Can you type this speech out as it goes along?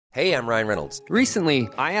Hey, I'm Ryan Reynolds. Recently,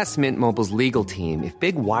 I asked Mint Mobile's legal team if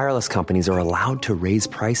big wireless companies are allowed to raise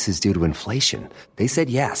prices due to inflation. They said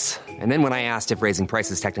yes. And then when I asked if raising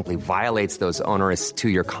prices technically violates those onerous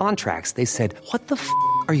two-year contracts, they said, "What the f***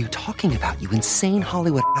 are you talking about, you insane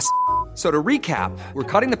Hollywood ass?" So to recap, we're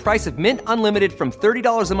cutting the price of Mint Unlimited from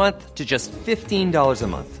 $30 a month to just $15 a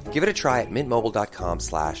month. Give it a try at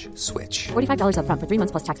mintmobile.com/switch. $45 up front for 3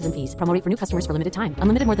 months plus taxes and fees. Promo rate for new customers for limited time.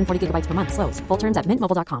 Unlimited more than 40 gigabytes per month. Slows full terms at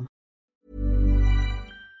mintmobile.com.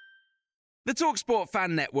 The TalkSport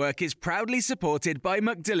Fan Network is proudly supported by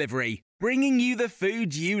McDelivery, bringing you the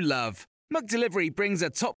food you love. McDelivery brings a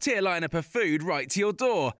top-tier lineup of food right to your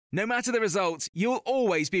door. No matter the result, you'll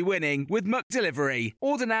always be winning with McDelivery.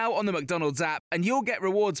 Order now on the McDonald's app and you'll get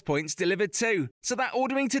rewards points delivered too. So that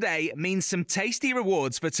ordering today means some tasty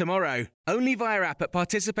rewards for tomorrow. Only via app at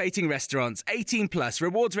participating restaurants. 18 plus.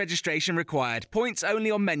 Rewards registration required. Points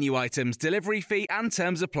only on menu items. Delivery fee and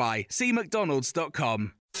terms apply. See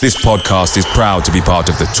mcdonalds.com. This podcast is proud to be part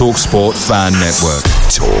of the TalkSport Fan Network.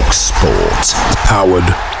 TalkSport. Powered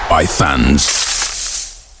by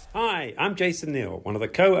fans. Hi, I'm Jason Neal, one of the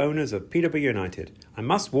co-owners of PW United. I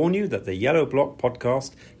must warn you that the Yellow Block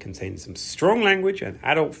podcast contains some strong language and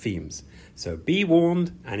adult themes. So be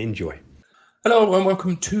warned and enjoy. Hello and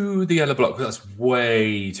welcome to the Yellow Block. That's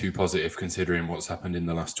way too positive considering what's happened in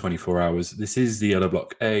the last 24 hours. This is the Yellow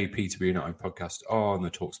Block, a PW United podcast on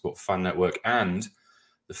the TalkSport Fan Network and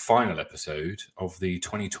the final episode of the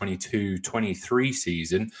 2022-23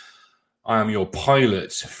 season. I am your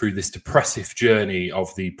pilot through this depressive journey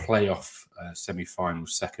of the playoff semi-final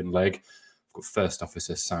second leg. I've got First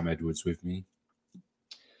Officer Sam Edwards with me.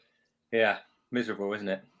 Yeah, miserable, isn't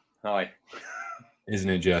it? Hi.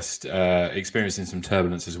 Isn't it just? Experiencing some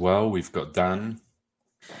turbulence as well. We've got Dan.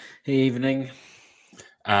 Evening.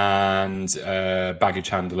 And baggage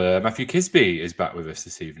handler Matthew Kisby is back with us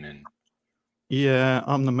this evening. Yeah,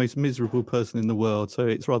 I'm the most miserable person in the world, so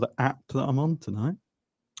it's rather apt that I'm on tonight.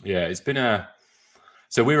 Yeah, it's been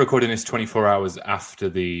so we're recording this 24 hours after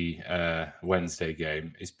the Wednesday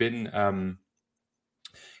game. It's been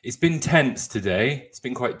tense today. It's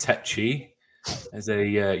been quite tetchy, as a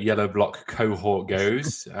Yellow Block cohort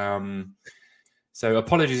goes. So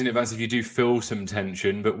apologies in advance if you do feel some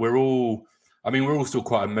tension, but we're all still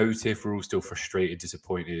quite emotive. We're all still frustrated,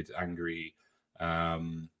 disappointed, angry.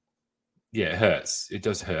 Yeah, it hurts. It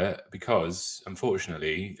does hurt because,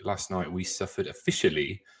 unfortunately, last night we suffered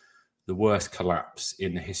officially the worst collapse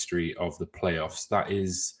in the history of the playoffs. That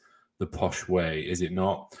is the posh way, is it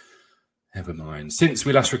not? Never mind. Since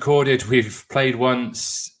we last recorded, we've played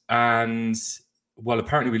once and, well,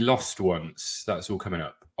 apparently we lost once. That's all coming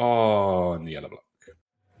up on the Yellow Block.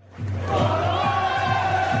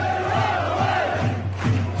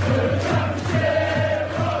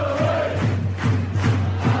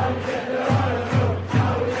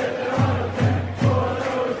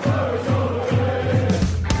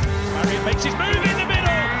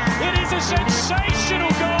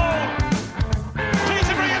 Sensational goal!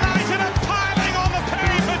 Peterborough United are piling on the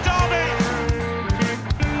Perry for Derby.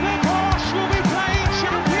 The Bosch will be playing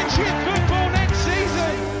Championship football next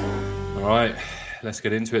season. All right, let's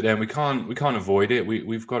get into it then. We can't avoid it.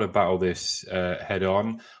 We've got to battle this head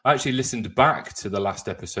on. I actually listened back to the last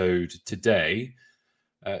episode today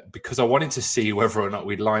because I wanted to see whether or not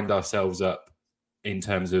we'd lined ourselves up in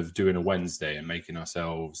terms of doing a Wednesday and making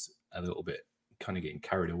ourselves a little bit kind of getting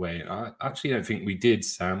carried away. And I actually don't think we did,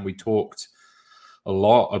 Sam. We talked a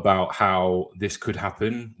lot about how this could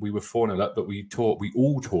happen. We were 4-0 up, but we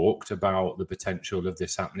all talked about the potential of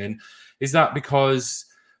this happening. Is that because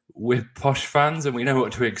we're posh fans and we know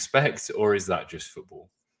what to expect, or is that just football?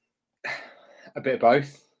 A bit of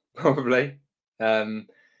both, probably. I've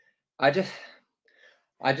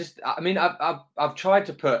tried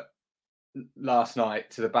to put last night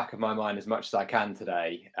to the back of my mind as much as I can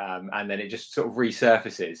today, and then it just sort of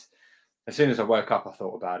resurfaces. As soon as I woke up, I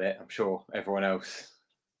thought about it. I'm sure everyone else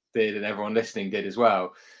did, and everyone listening did as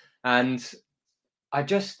well. And I'm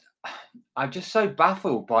just so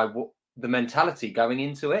baffled by what the mentality going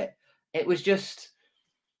into it. It was just,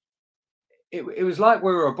 it was like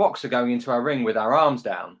we were a boxer going into our ring with our arms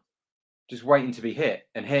down, just waiting to be hit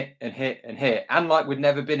and hit and hit and hit. And like we'd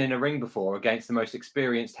never been in a ring before against the most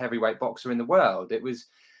experienced heavyweight boxer in the world. It was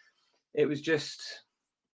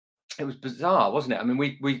bizarre, wasn't it? I mean,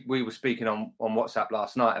 we were speaking on WhatsApp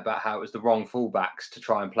last night about how it was the wrong fullbacks to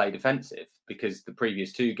try and play defensive, because the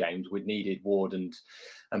previous two games we'd needed Ward and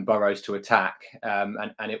Burrows to attack,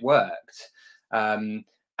 and it worked. And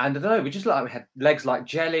I don't know, we had legs like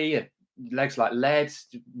jelly, legs like lead,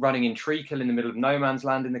 running in treacle in the middle of no man's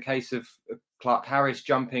land in the case of Clark Harris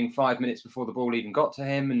jumping 5 minutes before the ball even got to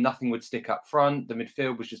him, and nothing would stick up front. The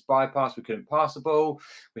midfield was just bypassed. We couldn't pass the ball.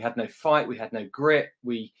 We had no fight. We had no grit.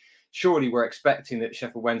 We surely were expecting that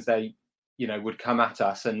Sheffield Wednesday, would come at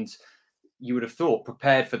us, and you would have thought,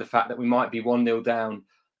 prepared for the fact that we might be 1-0 down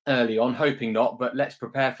early on, hoping not, but let's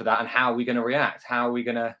prepare for that. And how are we going to react? How are we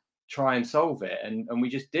going to try and solve it? And we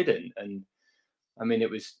just didn't. And I mean, it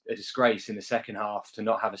was a disgrace in the second half to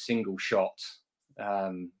not have a single shot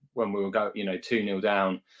when we were 2-0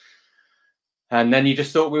 down. And then you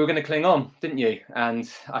just thought we were going to cling on, didn't you? And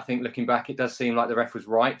I think looking back, it does seem like the ref was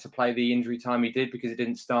right to play the injury time he did, because it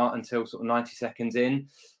didn't start until sort of 90 seconds in.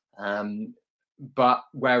 But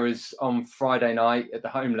whereas on Friday night at the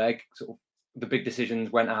home leg, sort of the big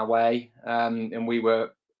decisions went our way, and we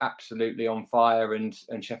were absolutely on fire, and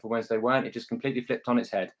Sheffield Wednesday weren't. It just completely flipped on its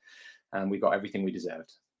head, and we got everything we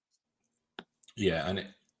deserved. Yeah, and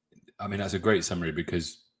that's a great summary,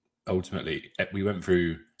 because ultimately we went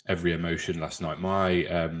through every emotion last night.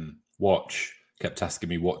 My watch kept asking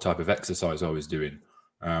me what type of exercise I was doing,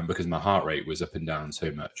 because my heart rate was up and down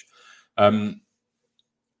so much.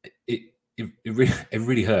 It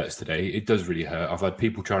really hurts today. It does really hurt. I've had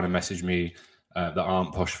people trying to message me that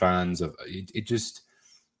aren't Posh fans. It does.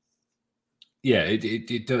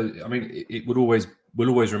 I mean, we'll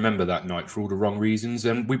always remember that night for all the wrong reasons,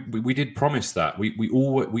 and we did promise that. We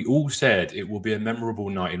all said it will be a memorable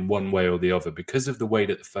night in one way or the other because of the way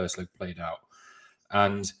that the first leg played out.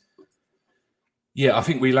 And yeah, I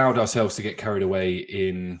think we allowed ourselves to get carried away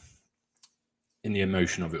in the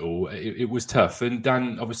emotion of it all. It was tough. And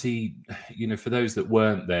Dan, obviously, for those that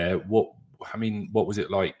weren't there, what was it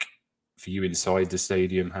like for you inside the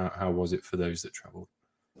stadium? How was it for those that travelled?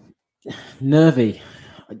 Nervy.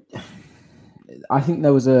 I think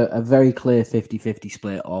there was a very clear 50-50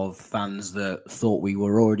 split of fans that thought we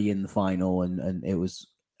were already in the final and it was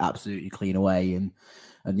absolutely clean away, and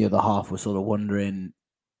the other half was sort of wondering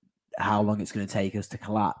how long it's going to take us to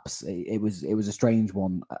collapse. It was a strange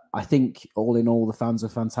one. I think all in all, the fans are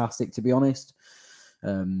fantastic, to be honest.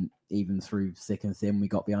 Even through thick and thin, we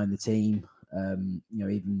got behind the team.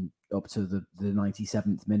 Even up to the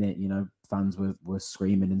 97th minute, fans were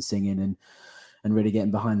screaming and singing and really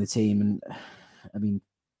getting behind the team. And I mean,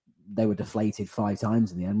 they were deflated 5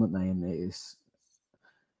 times in the end, weren't they? And it is,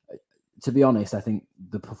 to be honest, I think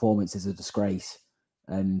the performance is a disgrace,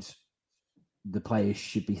 and the players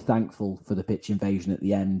should be thankful for the pitch invasion at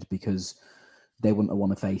the end, because they wouldn't have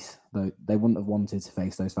wanted to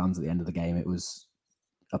face those fans at the end of the game. It was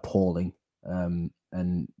appalling,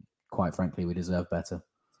 and quite frankly, we deserve better.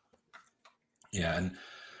 Yeah, and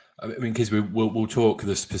I mean, because we'll talk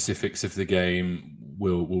the specifics of the game,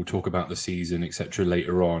 we'll talk about the season, etc.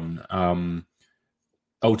 later on.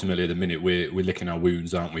 Ultimately, at the minute, we're licking our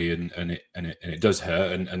wounds, aren't we? And it does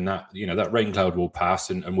hurt, and that that rain cloud will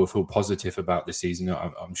pass, and we'll feel positive about this season.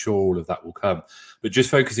 I'm sure all of that will come. But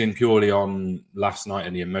just focusing purely on last night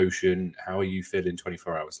and the emotion, how are you feeling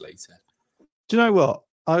 24 hours later? Do you know what?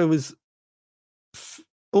 I was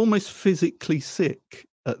almost physically sick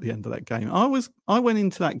at the end of that game. I went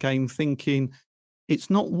into that game thinking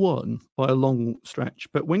it's not won by a long stretch,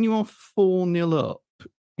 but when you are 4-0 up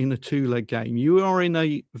in a 2-leg game, you are in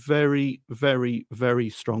a very, very, very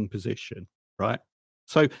strong position, right?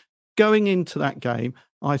 So going into that game,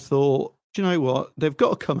 I thought, do you know what? They've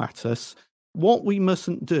got to come at us. What we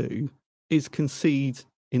mustn't do is concede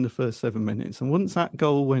in the first 7 minutes. And once that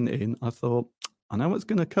goal went in, I thought, I know what's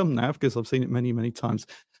going to come now, because I've seen it many, many times.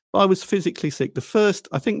 But I was physically sick.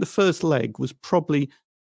 I think the first leg was probably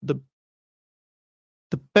the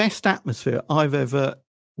best atmosphere I've ever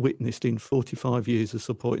witnessed in 45 years of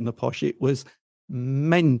supporting the Posh. It was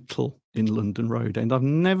mental in London Road End. I've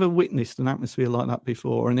never witnessed an atmosphere like that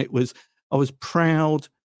before, and I was proud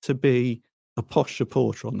to be a Posh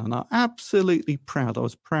supporter on that night. Absolutely proud. I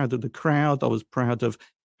was proud of the crowd. I was proud of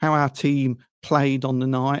how our team played on the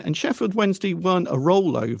night. And Sheffield Wednesday weren't a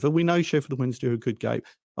rollover. We know Sheffield Wednesday are a good game.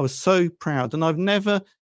 I was so proud, and I've never,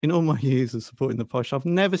 in all my years of supporting the Posh, I've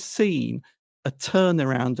never seen a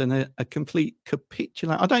turnaround and a complete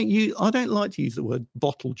capitulation. I don't like to use the word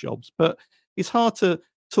bottle jobs, but it's hard to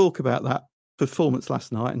talk about that performance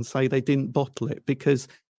last night and say they didn't bottle it, because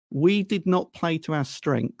we did not play to our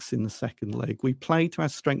strengths in the second leg. We played to our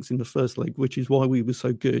strengths in the first leg, which is why we were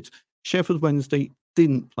so good. Sheffield Wednesday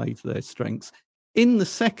didn't play to their strengths. In the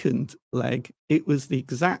second leg, it was the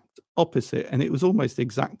exact opposite, and it was almost the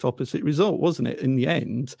exact opposite result, wasn't it, in the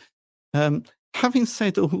end? Having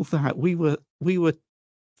said all that, we were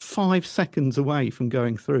 5 seconds away from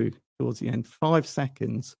going through towards the end, 5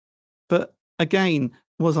 seconds. But again,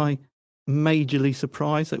 was I majorly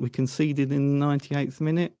surprised that we conceded in the 98th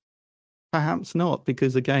minute? perhaps not,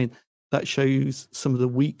 because again, that shows some of the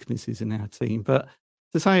weaknesses in our team. But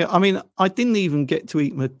to say, I mean, I didn't even get to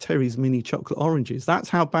eat my Terry's mini chocolate oranges. That's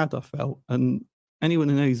how bad I felt. And anyone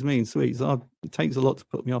who knows me and sweets, it takes a lot to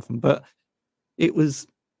put me off them. But it was,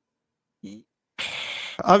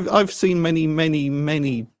 I've seen many, many,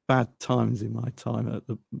 many bad times in my time at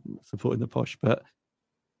supporting the Posh, but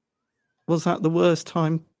was that the worst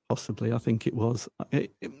time? Possibly. I think it was.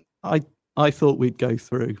 I thought we'd go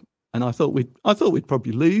through, and I thought we'd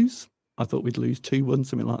probably lose. I thought we'd lose 2-1,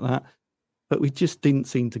 something like that. But we just didn't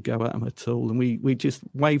seem to go at them at all, and we just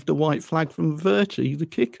waved a white flag from virtually the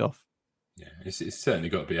kickoff. Yeah, it's certainly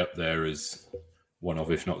got to be up there as one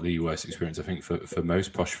of, if not the worst experience, I think, for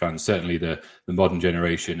most Posh fans. Certainly the modern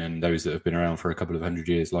generation and those that have been around for a couple of 100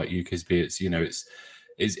 years, like you, Kisby.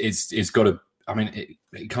 It's got to. I mean,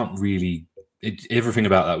 it can't really. Everything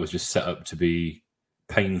about that was just set up to be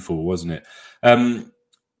painful, wasn't it?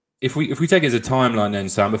 If we take it as a timeline then,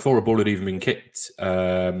 Sam, before a ball had even been kicked,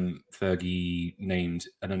 Fergie named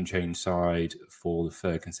an unchanged side for the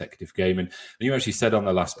third consecutive game. And you actually said on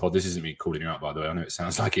the last pod, this isn't me calling you out, by the way, I know it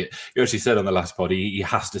sounds like it. You actually said on the last pod, he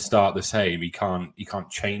has to start the same. He can't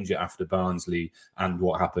change it after Barnsley and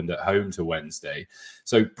what happened at home to Wednesday.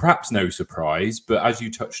 So perhaps no surprise, but as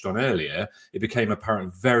you touched on earlier, it became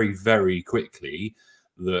apparent very, very quickly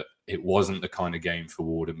that it wasn't the kind of game for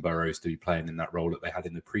Ward and Burrows to be playing in that role that they had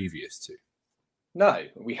in the previous two. No,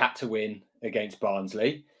 we had to win against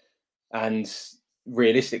Barnsley. And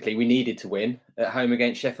realistically, we needed to win at home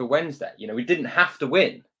against Sheffield Wednesday. You know, we didn't have to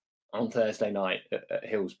win on Thursday night at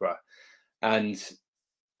Hillsborough. And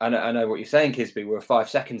I know what you're saying, Kisby, we're 5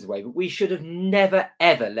 seconds away, but we should have never,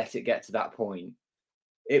 ever let it get to that point.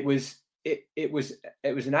 It was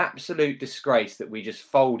an absolute disgrace that we just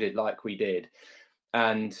folded like we did.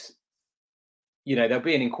 And, you know, there'll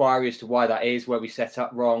be an inquiry as to why that is, where we set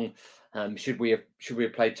up wrong. Should we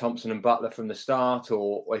have played Thompson and Butler from the start,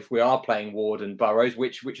 or if we are playing Ward and Burrows,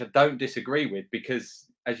 which I don't disagree with, because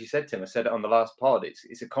as you said, Tim, I said it on the last pod,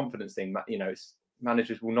 it's a confidence thing. You know,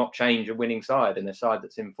 managers will not change a winning side and a side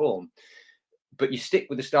that's in form, but you stick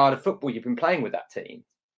with the style of football you've been playing with that team.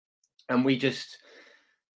 And we should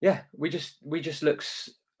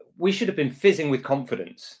have been fizzing with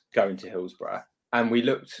confidence going to Hillsborough. And we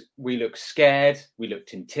looked scared, we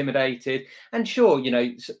looked intimidated. And sure, you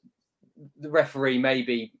know, the referee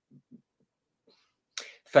maybe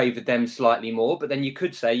favoured them slightly more, but then you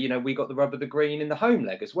could say, you know, we got the rub of the green in the home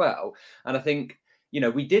leg as well. And I think, you know,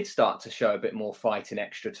 we did start to show a bit more fight in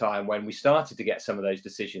extra time when we started to get some of those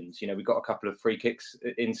decisions. You know, we got a couple of free kicks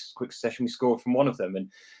in quick succession. We scored from one of them.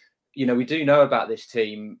 And, you know, we do know about this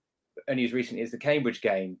team only as recently as the Cambridge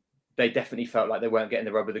game. They definitely felt like they weren't getting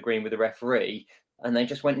the rub of the green with the referee, and they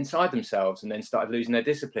just went inside themselves and then started losing their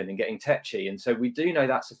discipline and getting tetchy. And so we do know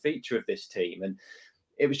that's a feature of this team. And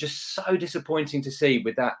it was just so disappointing to see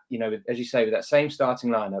with that, you know, as you say, with that same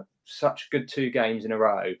starting lineup, such good 2 games in a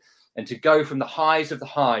row, and to go from the highs of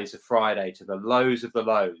Friday to the lows of the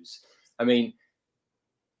lows. I mean,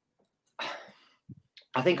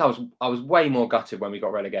 I think I was way more gutted when we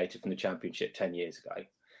got relegated from the Championship 10 years ago.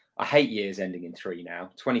 I hate years ending in 3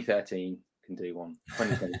 now. 2013 can do one.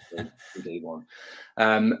 2023 can do one.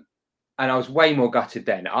 And I was way more gutted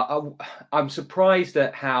then. I'm surprised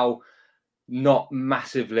at how not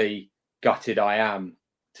massively gutted I am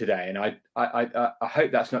today. And I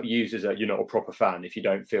hope that's not used as you're not a proper fan if you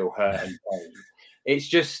don't feel hurt and pain. It's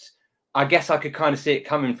just, I guess I could kind of see it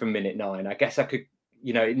coming from minute 9. I guess I could,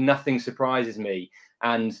 you know, nothing surprises me.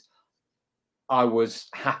 And I was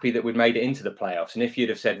happy that we'd made it into the playoffs. And if you'd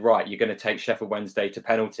have said, right, you're going to take Sheffield Wednesday to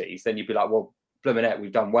penalties, then you'd be like, well, Bluminette,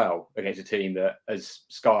 we've done well against a team that, as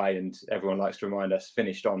Sky and everyone likes to remind us,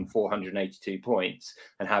 finished on 482 points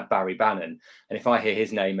and have Barry Bannon. And if I hear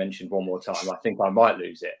his name mentioned one more time, I think I might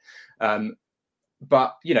lose it.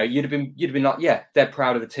 But, you know, you'd have been like, yeah, they're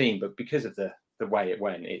proud of the team. But because of the way it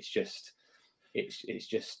went, it's just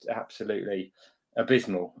absolutely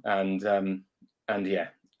abysmal. And yeah,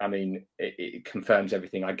 I mean, it confirms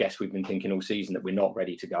everything I guess we've been thinking all season, that we're not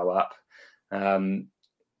ready to go up.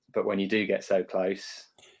 But when you do get so close,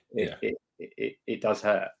 it does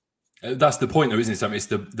hurt. That's the point, though, isn't it, Sam? It's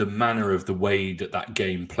the manner of the way that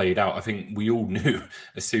game played out. I think we all knew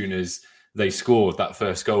as soon as they scored that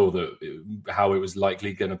first goal how it was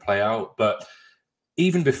likely going to play out. But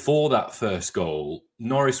even before that first goal,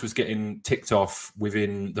 Norris was getting ticked off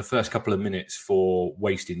within the first couple of minutes for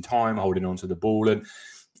wasting time, holding on to the ball. And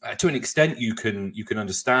to an extent, you can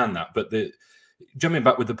understand that. But jumping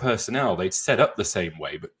back with the personnel, they'd set up the same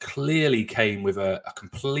way, but clearly came with a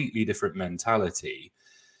completely different mentality.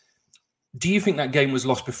 Do you think that game was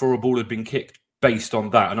lost before a ball had been kicked based on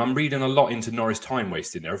that. And I'm reading a lot into Norris time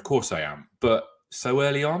wasting there. Of course I am. But so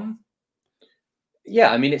early on?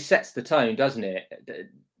 Yeah, I mean, it sets the tone, doesn't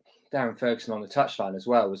it? Darren Ferguson on the touchline as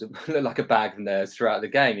well looked like a bag of nerves throughout the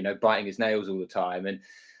game, you know, biting his nails all the time.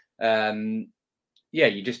 And yeah,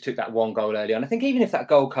 you just took that one goal early on. I think even if that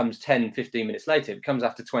goal comes 10, 15 minutes later, if it comes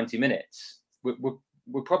after 20 minutes,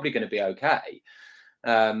 we're probably going to be okay.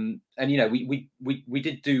 And, you know, we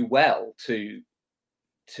did do well to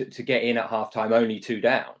get in at halftime only 2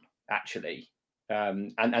 down, actually.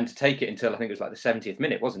 And to take it until I think it was like the 70th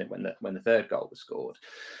minute, wasn't it, when the third goal was scored?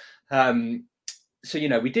 So, you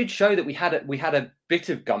know, we did show that we had a bit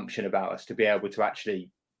of gumption about us to be able to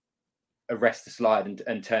actually arrest the slide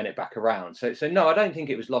and turn it back around. So no, I don't think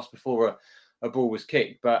it was lost before a ball was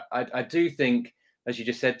kicked. But I do think, as you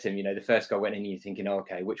just said, Tim, you know, the first goal went in and you're thinking, oh,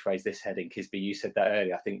 okay, which way is this heading? Kisby, you said that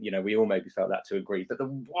earlier. I think, you know, we all maybe felt that to agree. But the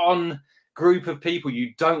one group of people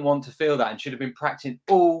you don't want to feel that and should have been practicing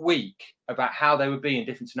all week about how they would be in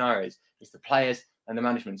different scenarios is the players and the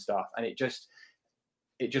management staff. And it just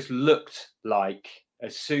looked like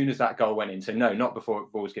as soon as that goal went in, so no, not before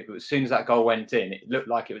it was kicked, but as soon as that goal went in, it looked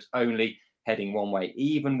like it was only heading one way,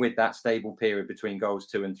 even with that stable period between goals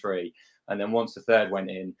 2 and 3. And then once the third went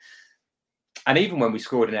in, and even when we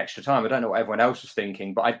scored in extra time, I don't know what everyone else was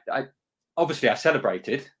thinking, but I obviously I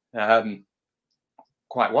celebrated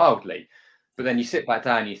quite wildly. But then you sit back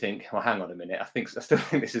down and you think, well, hang on a minute, I still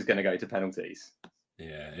think this is going to go to penalties.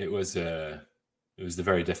 Yeah, it was the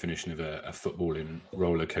very definition of a footballing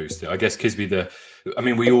roller coaster. I guess Kisby,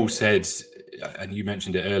 we all said, and you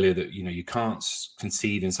mentioned it earlier, that, you know, you can't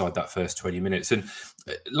concede inside that first 20 minutes. And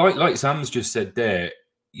like Sam's just said there,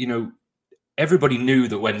 you know, everybody knew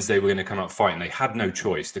that Wednesday were going to come out fighting. They had no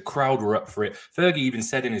choice. The crowd were up for it. Fergie even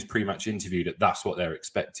said in his pre-match interview that that's what they're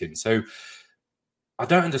expecting. So I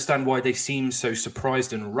don't understand why they seem so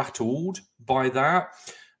surprised and rattled by that.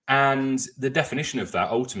 And the definition of that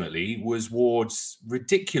ultimately was Ward's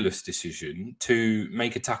ridiculous decision to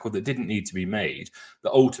make a tackle that didn't need to be made,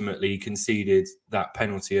 that ultimately conceded that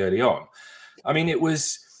penalty early on. I mean, it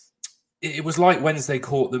was like Wednesday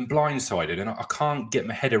caught them blindsided, and I can't get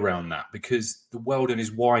my head around that because the world and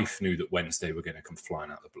his wife knew that Wednesday were going to come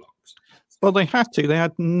flying out the blocks. Well, they had to. They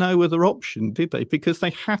had no other option, did they? Because they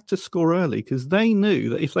had to score early because they knew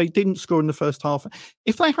that if they didn't score in the first half,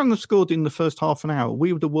 if they hadn't scored in the first half an hour,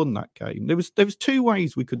 we would have won that game. There was 2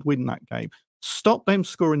 ways we could win that game. Stop them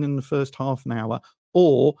scoring in the first half an hour,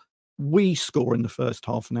 or we score in the first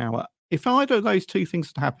half an hour. If either of those 2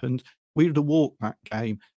 things had happened, we would have walked that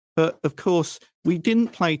game. But of course, we didn't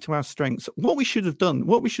play to our strengths. What we should have done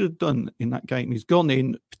in that game is gone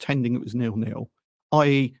in pretending it was 0-0.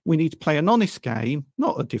 i.e. we need to play an honest game,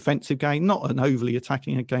 not a defensive game, not an overly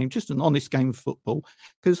attacking game, just an honest game of football.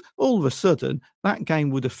 Because all of a sudden, that game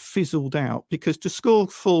would have fizzled out because to score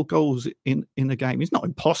 4 goals in a game is not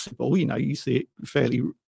impossible. You know, you see it fairly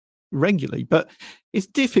regularly, but it's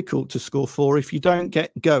difficult to score 4 if you don't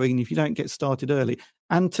get going, if you don't get started early.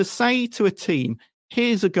 And to say to a team,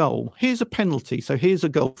 here's a goal, here's a penalty, so here's a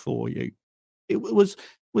goal for you. It was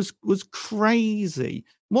crazy.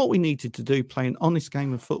 What we needed to do, play an honest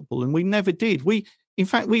game of football, and we never did. In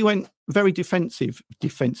fact, we went very defensive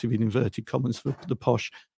in inverted commas for the Posh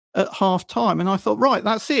at half time. And I thought, right,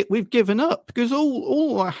 that's it. We've given up because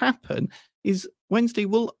all that happened is Wednesday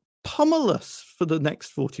will pummel us for the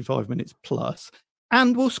next 45 minutes plus,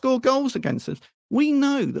 and will score goals against us. We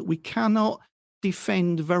know that we cannot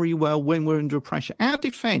defend very well when we're under pressure. Our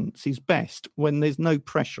defence is best when there's no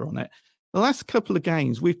pressure on it. The last couple of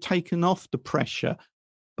games, we've taken off the pressure,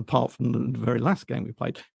 apart from the very last game we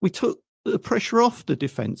played. We took the pressure off the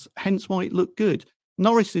defence, hence why it looked good.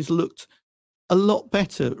 Norris has looked a lot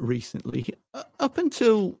better recently. Up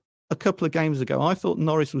until a couple of games ago, I thought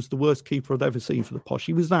Norris was the worst keeper I'd ever seen for the Posh.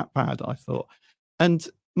 He was that bad, I thought. And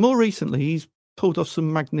more recently, he's pulled off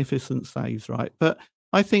some magnificent saves, right? But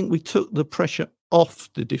I think we took the pressure off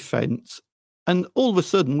the defence, and all of a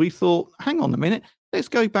sudden we thought, hang on a minute, let's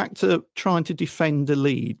go back to trying to defend the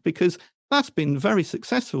lead, because that's been very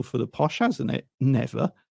successful for the Posh, hasn't it?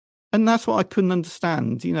 Never. And that's what I couldn't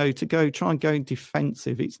understand, you know, to try and go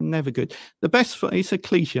defensive. It's never good. It's a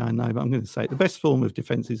cliche, I know, but I'm going to say it. The best form of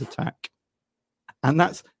defence is attack. And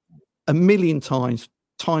that's a million times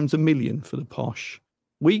a million for the Posh.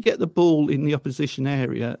 We get the ball in the opposition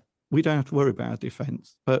area, we don't have to worry about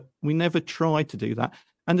defence, but we never try to do that.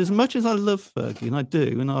 And as much as I love Fergie, and I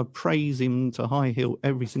do, and I praise him to high heel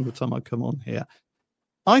every single time I come on here,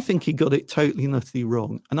 I think he got it totally and utterly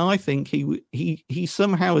wrong. And I think he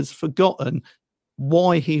somehow has forgotten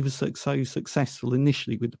why he was so successful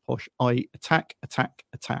initially with the Posh, i.e. attack.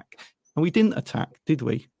 And we didn't attack, did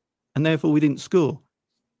we? and therefore we didn't score.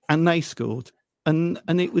 And they scored. And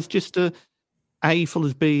it was just A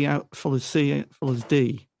follows B, follows C, follows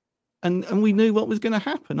D. And we knew what was going to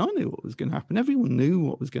happen. I knew what was going to happen. Everyone knew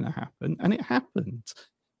what was going to happen, and it happened.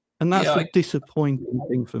 And that's the disappointing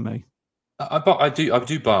thing for me. I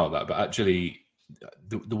do bar that, but actually,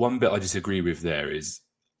 the one bit I disagree with there is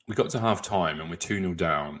we got to half time and we're 2-0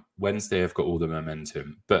 down. Wednesday have got all the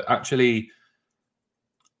momentum, but actually,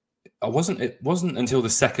 it wasn't until the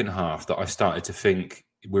second half that I started to think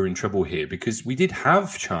we're in trouble here, because we did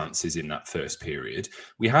have chances in that first period.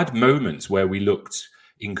 We had moments where we looked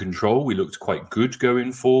in control. We looked quite good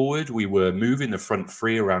going forward. We were moving the front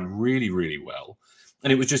three around really, really well.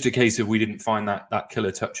 And it was just a case of we didn't find that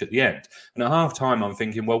killer touch at the end. And at half time, I'm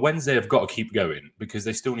thinking, well, Wednesday have got to keep going because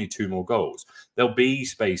they still need 2 more goals. There'll be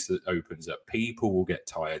space that opens up. People will get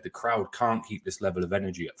tired. The crowd can't keep this level of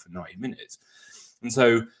energy up for 90 minutes. And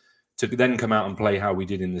so to then come out and play how we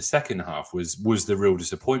did in the second half was the real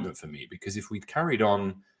disappointment for me, because if we'd carried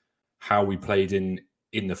on how we played in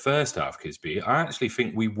the first half, Kisby, I actually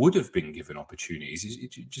think we would have been given opportunities.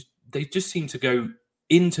 They just seemed to go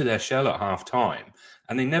into their shell at half time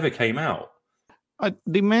and they never came out.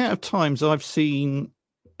 The amount of times I've seen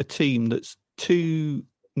a team that's 2-0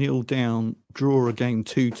 down draw a game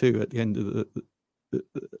 2-2 at the end of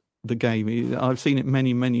the game. I've seen it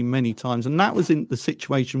many, many, many times. And that was in the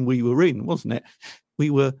situation we were in, wasn't it? We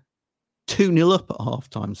were 2-0 up at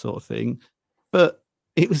half-time sort of thing. But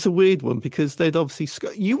it was a weird one because they'd obviously...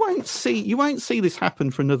 You won't see this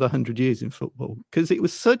happen for another 100 years in football because it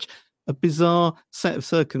was such a bizarre set of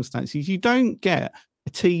circumstances. You don't get a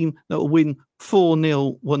team that will win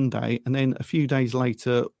 4-0 one day and then a few days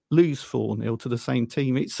later lose 4-0 to the same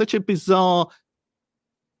team. It's such a bizarre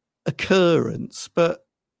occurrence, but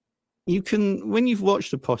you can, when you've watched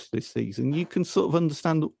the Posh this season, you can sort of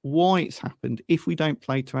understand why it's happened if we don't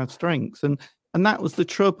play to our strengths. And that was the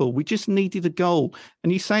trouble. We just needed a goal.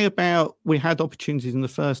 And you say about we had opportunities in the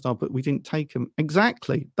first half, but we didn't take them.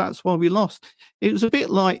 Exactly. That's why we lost. It was a bit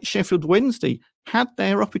like Sheffield Wednesday had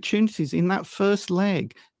their opportunities in that first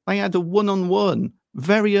leg. They had a one-on-one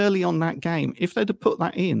very early on that game. If they'd have put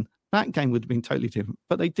that in, that game would have been totally different,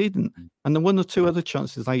 but they didn't. And the 1 or 2 other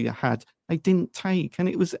chances they had, they didn't take. And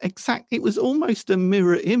it was almost a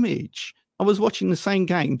mirror image. I was watching the same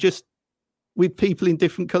game, just with people in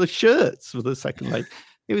different colour shirts for the second leg.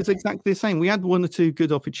 It was exactly the same. We had 1 or 2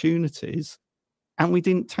 good opportunities and we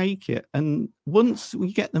didn't take it. And once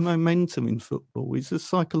we get the momentum in football, it's a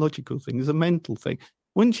psychological thing, it's a mental thing.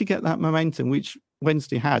 Once you get that momentum, which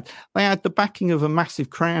Wednesday had, they had the backing of a massive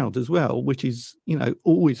crowd as well, which is,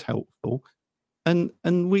 always helpful. And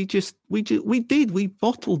we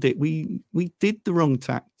bottled it. We did the wrong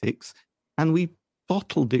tactics and we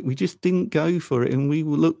bottled it. We just didn't go for it. And we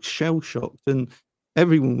looked shell-shocked and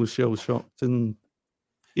everyone was shell-shocked. And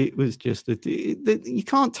it was just, you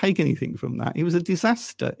can't take anything from that. It was a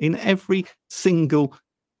disaster in every single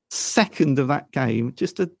second of that game,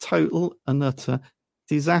 just a total and utter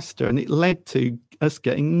disaster. And it led to us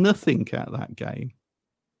getting nothing out of that game.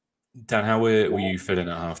 Dan, how were you feeling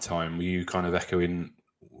at half-time? Were you kind of echoing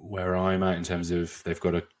where I'm at in terms of they've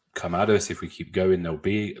got to come at us? If we keep going, there'll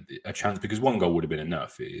be a chance, because 1 goal would have been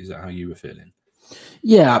enough. Is that how you were feeling?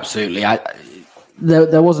 Yeah, absolutely.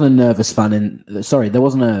 There wasn't a nervous fan there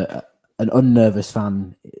wasn't an unnervous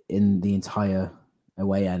fan in the entire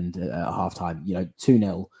away end at half-time.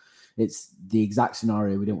 2-0. It's the exact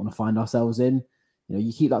scenario we didn't want to find ourselves in.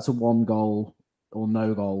 You keep that to 1 goal or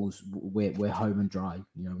no goals, we're home and dry.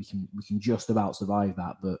 We can just about survive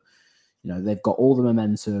that, but they've got all the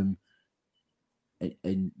momentum,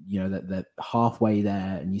 and they're halfway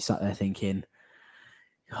there, and you sat there thinking,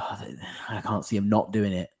 I can't see them not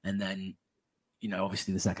doing it. And then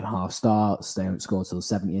obviously the second half starts, they don't score till the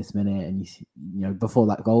 70th minute, and before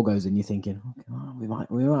that goal goes in, you're thinking, we might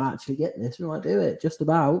actually get this, we might do it, just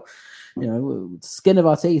about, skin of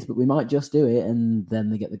our teeth, but we might just do it. And then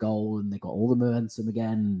they get the goal, and they got all the momentum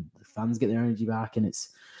again. The fans get their energy back, and it's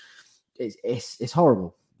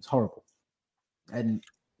horrible. It's horrible, and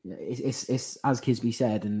it's as Kisby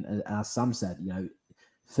said, and as Sam said,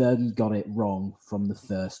 Fergie got it wrong from the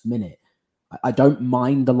first minute. I don't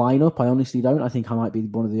mind the lineup. I honestly don't. I think I might be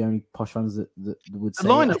one of the only Posh fans that would say the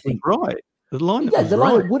lineup was right. The lineup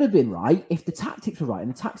right. would have been right if the tactics were right,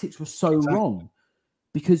 and the tactics were so wrong.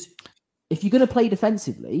 Because if you're going to play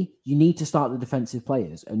defensively, you need to start the defensive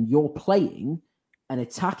players, and you're playing an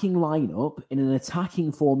attacking lineup in an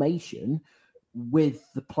attacking formation with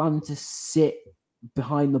the plan to sit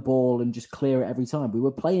behind the ball and just clear it every time. We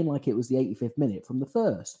were playing like it was the 85th minute from the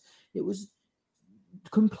first. It was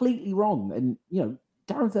completely wrong. And,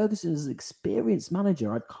 Darren Ferguson is an experienced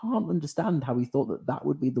manager. I can't understand how he thought that that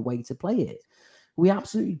would be the way to play it. We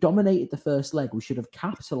absolutely dominated the first leg. We should have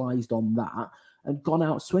capitalised on that and gone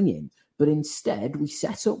out swinging. But instead, we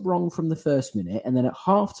set up wrong from the first minute, and then at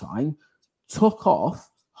halftime, took off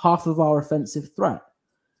half of our offensive threat.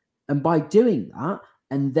 And by doing that,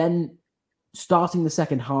 and then starting the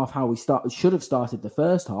second half how we should have started the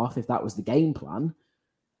first half, if that was the game plan,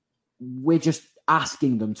 we're just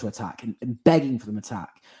asking them to attack and begging for them to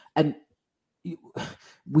attack. And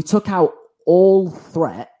we took out all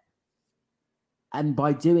threat. And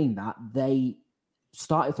by doing that, they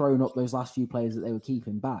started throwing up those last few players that they were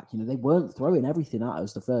keeping back. You know, they weren't throwing everything at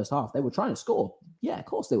us the first half. They were trying to score. Yeah, of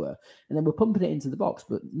course they were. And then we're pumping it into the box,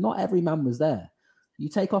 but not every man was there. You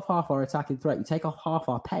take off half our attacking threat, you take off half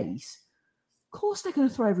our pace, of course they're going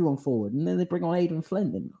to throw everyone forward. And then they bring on Aidan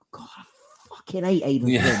Flint. And God, I fucking hate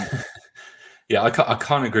Aidan Flint. Yeah, I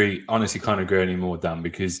can't agree. Honestly, can't agree anymore, Dan,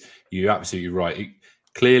 because you're absolutely right. It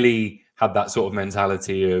clearly had that sort of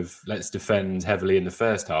mentality of let's defend heavily in the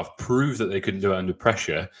first half, prove that they couldn't do it under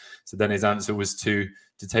pressure. So then his answer was to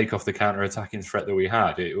take off the counter-attacking threat that we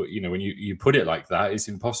had. You know, when you put it like that, it's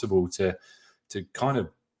impossible to kind of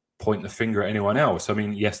point the finger at anyone else. I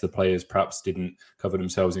mean, yes, the players perhaps didn't cover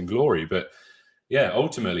themselves in glory, but yeah,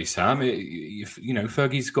 ultimately, Sam, you know,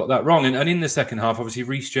 Fergie's got that wrong. And in the second half, obviously,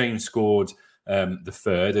 Reece James scored the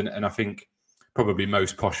third, and I think probably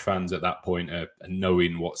most Posh fans at that point are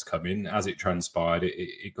knowing what's coming. As it transpired,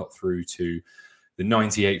 it got through to the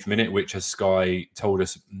 98th minute, which, as Sky told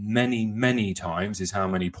us many, many times, is how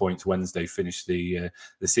many points Wednesday finished the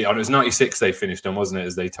season. It was 96 they finished on, wasn't it?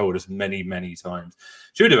 As they told us many, many times.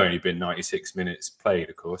 Should have only been 96 minutes played,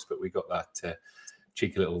 of course, but we got that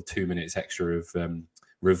cheeky little 2 minutes extra of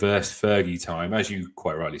reverse Fergie time. As you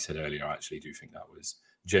quite rightly said earlier, I actually do think that was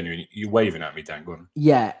genuine. You're waving at me, Dan. Go on.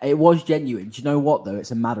 Yeah, it was genuine. Do you know what, though?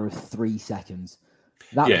 It's a matter of 3 seconds.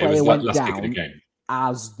 That player went down kick of the game.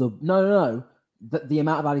 As the... No. The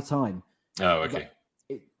amount of added time. Oh, okay.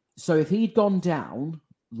 So if he'd gone down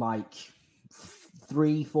like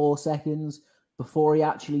 3-4 seconds before he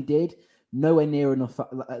actually did, nowhere near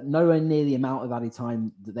the amount of added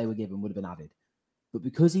time that they were given would have been added. But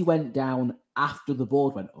because he went down after the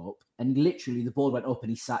board went up, and literally the board went up and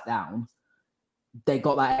he sat down, they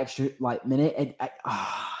got that extra minute.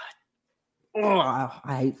 I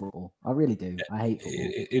hate football. I really do. I hate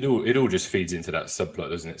football. It all just feeds into that subplot,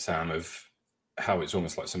 doesn't it, Sam, of how it's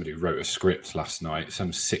almost like somebody wrote a script last night.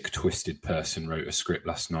 Some sick, twisted person wrote a script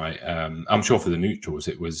last night. I'm sure for the neutrals,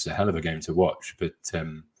 it was a hell of a game to watch. But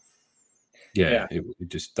it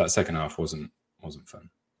just that second half wasn't fun.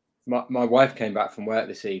 My wife came back from work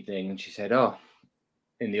this evening and she said,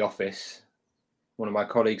 in the office, one of my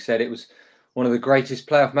colleagues said it was one of the greatest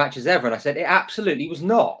playoff matches ever. And I said, it absolutely was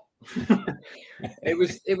not. it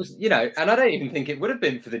was, you know, and I don't even think it would have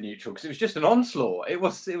been for the neutral because it was just an onslaught. It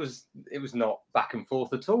was not back and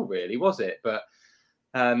forth at all, really, was it? But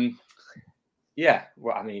well,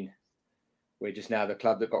 I mean, we're just now the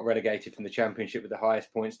club that got relegated from the Championship with the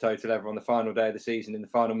highest points total ever on the final day of the season, in the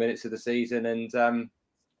final minutes of the season, and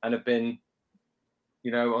have been,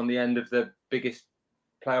 you know, on the end of the biggest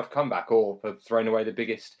playoff comeback, or have thrown away the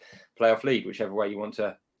biggest playoff lead, whichever way you want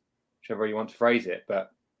to phrase it.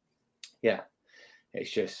 But yeah,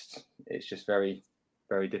 it's just very,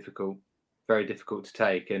 very difficult to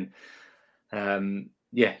take. And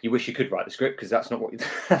you wish you could write the script, because that's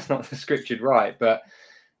not the script you'd write. But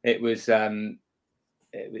it was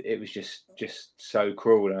just so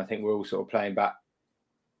cruel, and I think we're all sort of playing back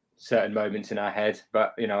certain moments in our head.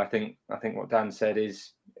 But you know, I think what Dan said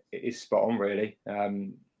is spot on, really.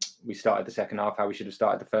 We started the second half how we should have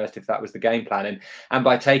started the first, if that was the game plan. And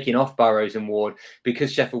by taking off Burrows and Ward,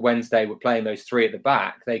 because Sheffield Wednesday were playing those three at the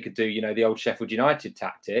back, they could do, you know, the old Sheffield United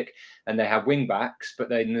tactic, and they had wing backs, but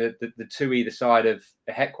then the two either side of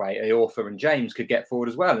Heckway, Iorfa and James, could get forward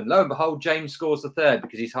as well. And lo and behold, James scores the third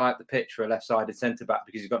because he's high up the pitch for a left-sided centre-back,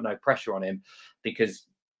 because he's got no pressure on him, because,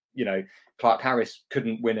 you know, Clark Harris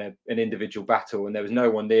couldn't win an individual battle and there was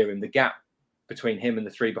no one near him. The gap between him and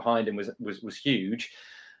the three behind him was huge.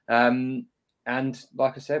 And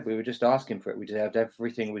like I said, we were just asking for it. We deserved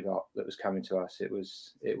everything we got that was coming to us. It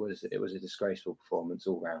was a disgraceful performance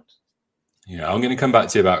all round. Yeah, I'm going to come back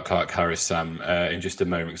to you about Clark Harris, Sam, in just a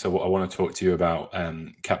moment. So I want to talk to you about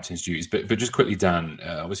captain's duties. But just quickly, Dan,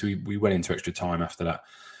 obviously we went into extra time after that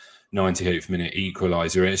 98th minute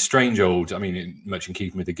equaliser. And it's strange old, I mean, much in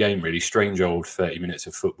keeping with the game, really, strange old 30 minutes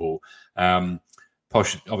of football.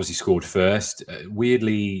 Posh obviously scored first.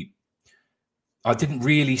 Weirdly, I didn't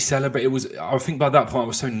really celebrate. I think by that point I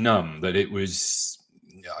was so numb that it was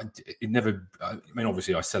it never. I mean,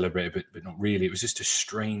 obviously, I celebrated, but not really. It was just a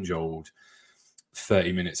strange old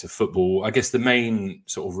 30 minutes of football. I guess the main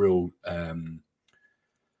sort of real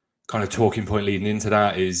kind of talking point leading into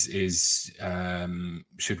that is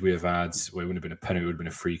should we have had? Well, it wouldn't have been a penalty. It would have been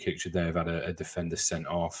a free kick. Should they have had a defender sent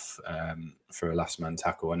off for a last man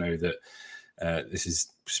tackle? I know that this has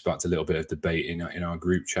sparked a little bit of debate in our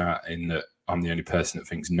group chat. In that I'm the only person that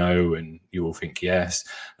thinks no, and you all think yes.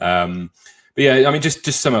 But yeah, I mean, just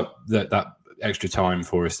sum up that extra time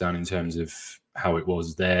for us, Dan, in terms of how it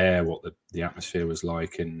was there, what the atmosphere was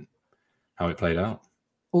like, and how it played out.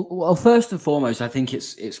 Well, first and foremost, I think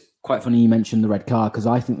it's quite funny you mentioned the red card, because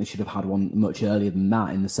I think they should have had one much earlier than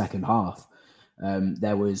that in the second half.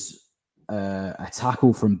 There was a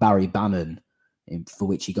tackle from Barry Bannon for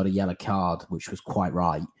which he got a yellow card, which was quite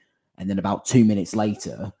right. And then about 2 minutes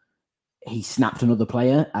later, he snapped another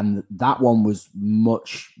player, and that one was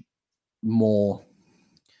much more,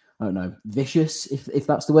 I don't know, vicious, if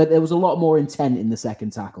that's the word. There was a lot more intent in the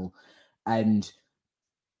second tackle, and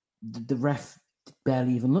the ref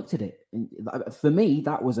barely even looked at it. For me,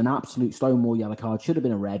 that was an absolute stonewall yellow card. Should have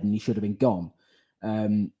been a red, and he should have been gone.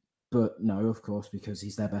 But no, of course, because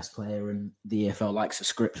he's their best player and the EFL likes a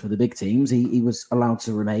script for the big teams, he was allowed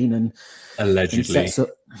to remain and allegedly, and sets up,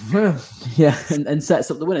 and sets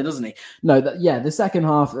up the winner, doesn't he? No, the second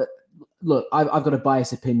half. Look, I've got a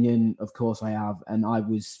biased opinion, of course I have, and I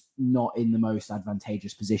was not in the most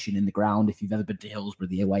advantageous position in the ground. If you've ever been to Hillsborough,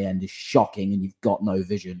 the away end is shocking, and you've got no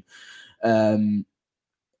vision. For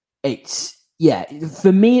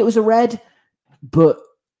me it was a red, but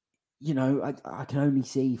you know, I can only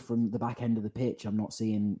see from the back end of the pitch. I'm not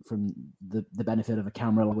seeing from the benefit of a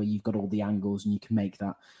camera where you've got all the angles and you can make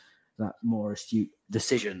that more astute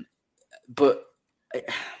decision. But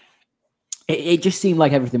it just seemed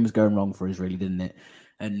like everything was going wrong for us, really, didn't it?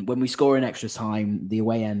 And when we score in extra time, the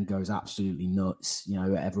away end goes absolutely nuts. You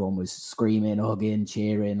know, everyone was screaming, hugging,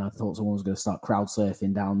 cheering. I thought someone was going to start crowd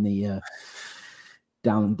surfing down the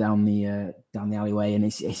alleyway, and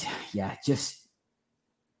it's just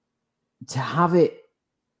to have it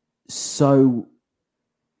so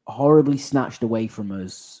horribly snatched away from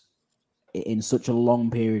us in such a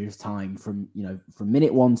long period of time, from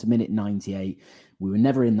minute 1 to minute 98. We were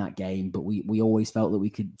never in that game, but we always felt that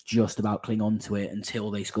we could just about cling on to it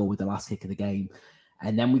until they score with the last kick of the game.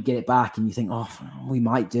 And then we get it back and you think, oh, we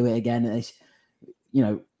might do it again. And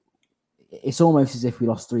it's almost as if we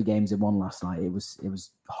lost 3 games in one last night. It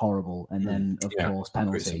was horrible. And then, of course,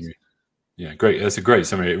 penalties. Yeah, great. That's a great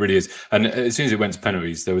summary. It really is. And as soon as it went to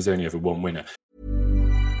penalties, there was only ever one winner.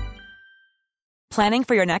 Planning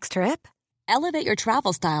for your next trip? Elevate your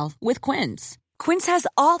travel style with Quince. Quince has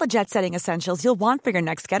all the jet-setting essentials you'll want for your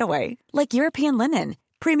next getaway, like European linen,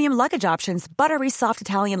 premium luggage options, buttery soft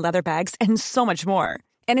Italian leather bags, and so much more.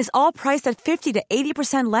 And is all priced at 50 to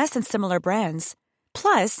 80% less than similar brands.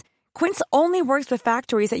 Plus, Quince only works with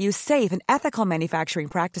factories that use safe and ethical manufacturing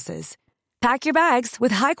practices. Pack your bags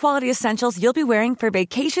with high-quality essentials you'll be wearing for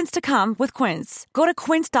vacations to come with Quince. Go to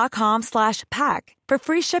quince.com/pack for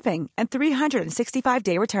free shipping and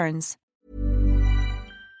 365-day returns.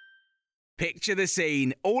 Picture the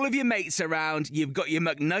scene. All of your mates around, you've got your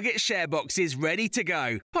McNugget share boxes ready to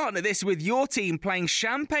go. Partner this with your team playing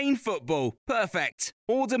champagne football. Perfect.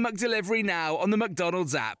 Order McDelivery now on the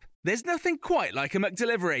McDonald's app. There's nothing quite like a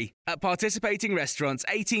McDelivery. At participating restaurants,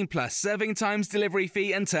 18 plus, serving times, delivery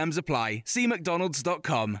fee and terms apply. See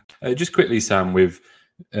mcdonalds.com. Just quickly, Sam, with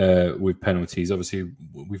penalties, obviously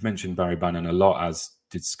we've mentioned Barry Bannon a lot, as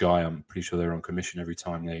did Sky. I'm pretty sure they're on commission every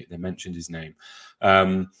time they mentioned his name.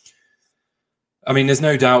 I mean, there's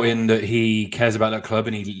no doubt in that he cares about that club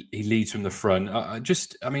and he leads from the front.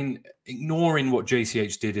 Ignoring what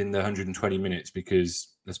JCH did in the 120 minutes, because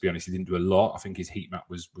let's be honest, he didn't do a lot. I think his heat map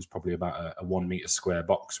was probably about a 1 meter square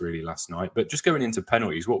box really last night. But just going into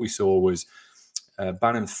penalties, what we saw was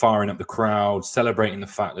Bannon firing up the crowd, celebrating the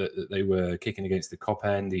fact that they were kicking against the Kop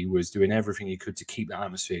end. He was doing everything he could to keep that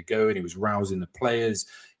atmosphere going. He was rousing the players.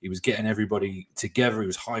 He was getting everybody together. He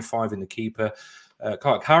was high-fiving the keeper.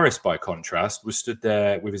 Clark Harris, by contrast, was stood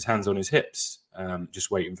there with his hands on his hips,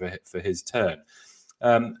 just waiting for his turn.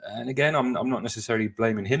 And again, I'm not necessarily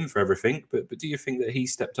blaming him for everything, but do you think that he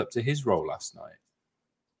stepped up to his role last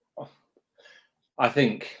night? I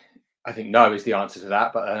think no is the answer to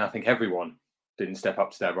that, but I think everyone didn't step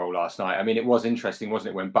up to their role last night. I mean, it was interesting,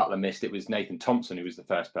 wasn't it? When Butler missed, it was Nathan Thompson who was the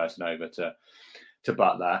first person over to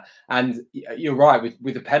Butler. And you're right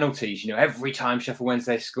with the penalties. You know, every time Sheffield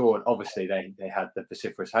Wednesday scored, obviously they had the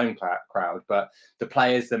vociferous home crowd, but the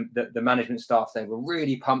players, the management staff, they were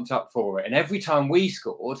really pumped up for it. And every time we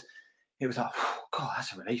scored, it was like, oh, God,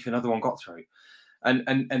 that's a relief. Another one got through.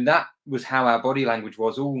 And that was how our body language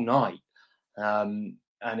was all night.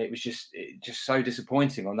 And it was just so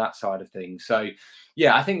disappointing on that side of things. So,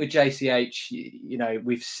 yeah, I think with JCH,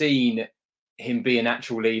 we've seen him be a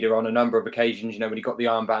natural leader on a number of occasions, when he got the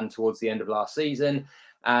armband towards the end of last season.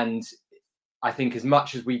 And I think as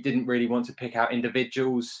much as we didn't really want to pick out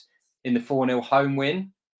individuals in the 4-0 home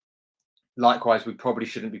win, likewise, we probably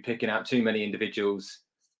shouldn't be picking out too many individuals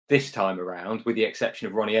this time around, with the exception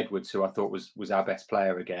of Ronnie Edwards, who I thought was our best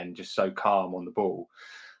player again, just so calm on the ball.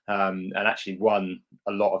 And actually won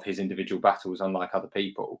a lot of his individual battles, unlike other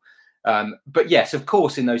people. But yes, of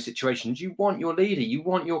course, in those situations, you want your leader, you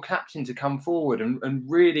want your captain to come forward and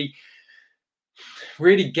really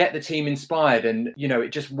get the team inspired. And, it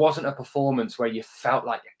just wasn't a performance where you felt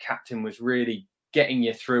like your captain was really getting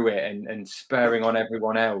you through it and spurring on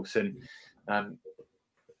everyone else. And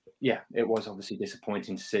it was obviously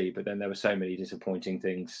disappointing to see, but then there were so many disappointing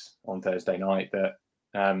things on Thursday night that,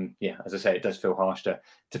 as I say, it does feel harsh to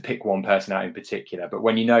pick one person out in particular. But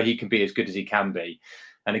when he can be as good as he can be,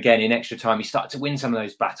 and again, in extra time, he started to win some of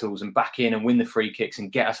those battles and back in and win the free kicks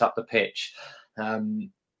and get us up the pitch.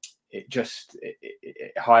 It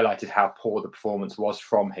highlighted how poor the performance was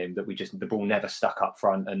from him, that the ball never stuck up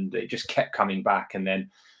front and it just kept coming back. And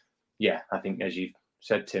then, I think, as you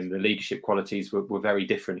said, Tim, the leadership qualities were very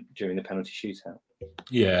different during the penalty shootout.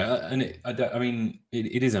 Yeah, and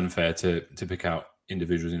it is unfair to pick out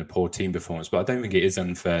individuals in a poor team performance, but I don't think it is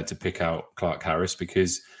unfair to pick out Clark Harris,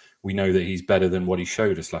 because we know that he's better than what he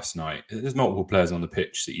showed us last night. There's multiple players on the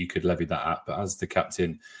pitch that you could levy that at, but as the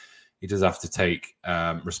captain, he does have to take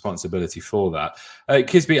responsibility for that.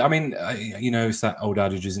 Kisby, it's that old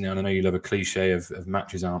adage, isn't it? And I know you love a cliche of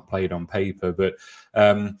matches aren't played on paper, but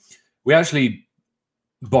we actually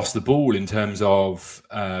bossed the ball in terms of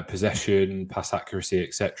possession, pass accuracy,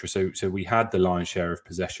 etc. So we had the lion's share of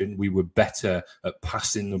possession. We were better at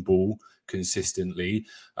passing the ball consistently.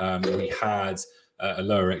 We had a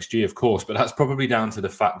lower XG, of course, but that's probably down to the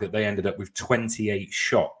fact that they ended up with 28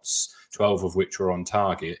 shots, 12 of which were on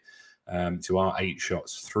target, to our 8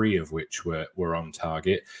 shots, 3 of which were on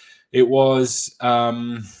target. It was,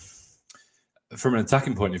 from an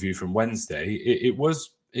attacking point of view from Wednesday, it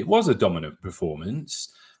was a dominant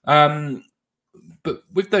performance. But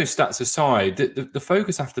with those stats aside, the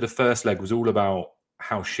focus after the first leg was all about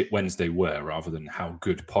how shit Wednesday were rather than how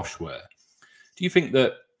good Posh were. Do you think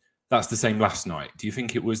that that's the same last night? Do you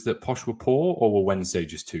think it was that Posh were poor, or were Wednesday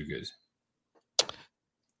just too good?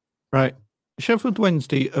 Right. Sheffield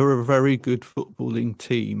Wednesday are a very good footballing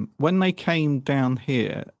team. When they came down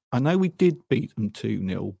here, I know we did beat them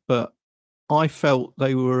 2-0, but I felt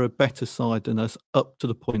they were a better side than us up to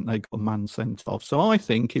the point they got a man sent off. So I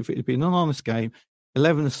think if it had been an honest game,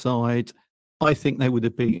 11 aside, I think they would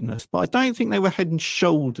have beaten us. But I don't think they were head and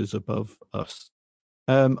shoulders above us.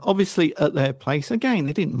 Obviously, at their place, again,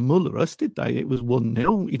 they didn't muller us, did they? It was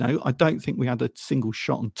 1-0. I don't think we had a single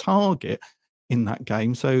shot on target in that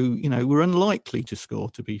game. So, we're unlikely to score,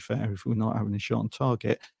 to be fair, if we're not having a shot on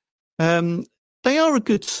target. They are a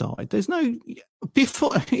good side. There's no...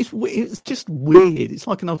 It's just weird. It's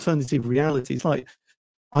like an alternative reality. It's like,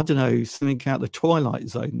 I don't know, something out of the Twilight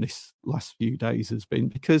Zone this last few days has been,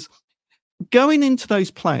 because going into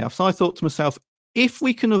those playoffs, I thought to myself, if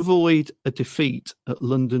we can avoid a defeat at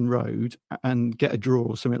London Road and get a draw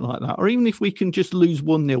or something like that, or even if we can just lose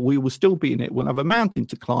 1-0, we will still be in it. We'll have a mountain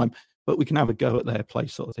to climb, but we can have a go at their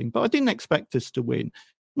place, sort of thing. But I didn't expect us to win.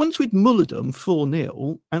 Once we'd mullered them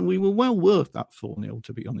 4-0, and we were well worth that 4-0,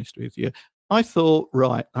 to be honest with you, I thought,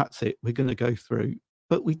 right, that's it. We're going to go through.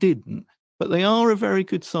 But we didn't. But they are a very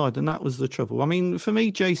good side, and that was the trouble. I mean, for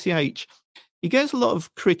me, JCH, he gets a lot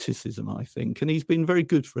of criticism, I think, and he's been very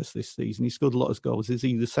good for us this season. He scored a lot of goals. Is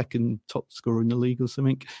he the second top scorer in the league or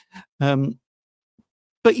something?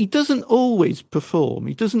 But he doesn't always perform.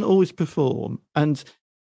 And,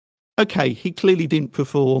 okay, he clearly didn't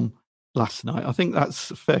perform last night. I think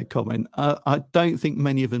that's a fair comment. I don't think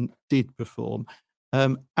many of them did perform.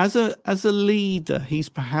 As a leader, he's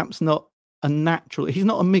perhaps not a natural. He's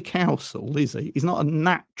not a Mick Housel, is he? He's not a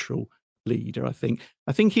natural leader, I think.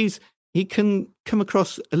 I think he can come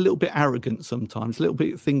across a little bit arrogant sometimes, a little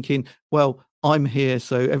bit thinking, well, I'm here,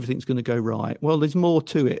 so everything's going to go right. Well, there's more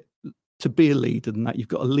to it. To be a leader than that, you've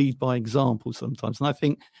got to lead by example sometimes. And I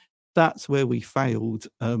think that's where we failed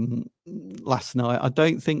last night. I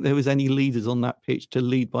don't think there was any leaders on that pitch to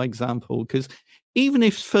lead by example, because even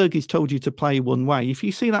if Fergie's told you to play one way, if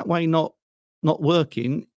you see that way not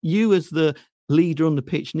working, you as the leader on the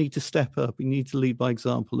pitch need to step up. You need to lead by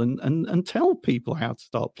example and tell people how to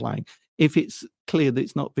start playing if it's clear that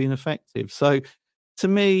it's not being effective. So to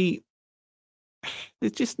me,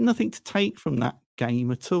 there's just nothing to take from that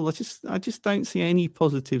game at all. I just don't see any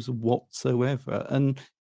positives whatsoever. And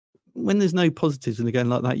when there's no positives in a game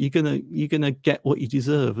like that, you're gonna get what you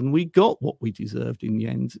deserve, and we got what we deserved in the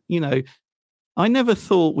end. I never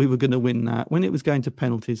thought we were going to win that. When it was going to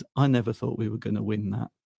penalties, I never thought we were going to win that.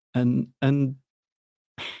 And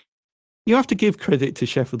you have to give credit to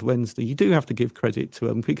Sheffield Wednesday. You do have to give credit to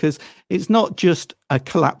them, because it's not just a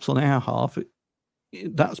collapse on our half.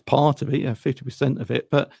 That's part of it, 50% of it.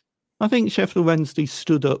 But I think Sheffield Wednesday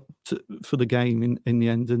stood up for the game in the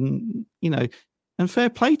end, and and fair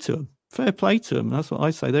play to them. Fair play to them. That's what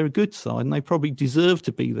I say. They're a good side, and they probably deserve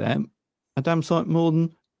to be there a damn sight more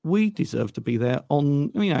than we deserve to be there.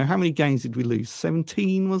 On how many games did we lose?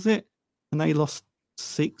 17, was it? And they lost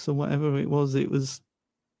 6 or whatever it was. It was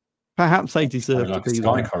perhaps they deserve to be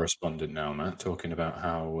Sky there. Correspondent now, Matt, talking about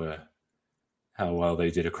how well they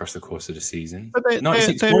did across the course of the season. But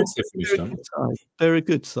 96 points they finished on. They're a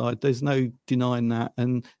good side. There's no denying that.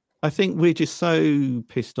 And I think we're just so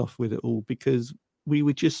pissed off with it all, because we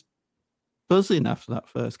were just buzzing after that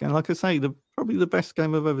first game. Like I say, probably the best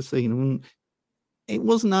game I've ever seen. And it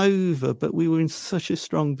wasn't over, but we were in such a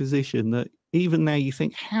strong position that even now you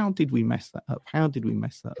think, how did we mess that up? How did we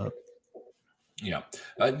mess that up? Yeah.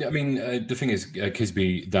 The thing is,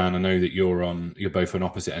 Kisby, Dan, I know that you're both on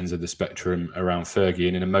opposite ends of the spectrum around Fergie,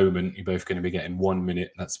 and in a moment you're both going to be getting 1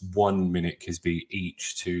 minute. That's 1 minute, Kisby,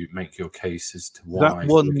 each to make your case as to why. That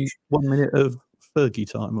 1 minute of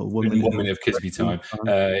Fergie time, or 1 minute? 1 minute of Kisby time.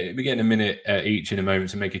 We're getting a minute each in a moment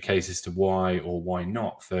to make a case as to why or why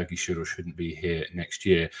not Fergie should or shouldn't be here next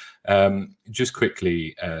year. Just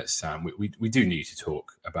quickly, Sam, we do need to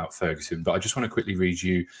talk about Ferguson, but I just want to quickly read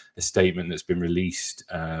you a statement that's been released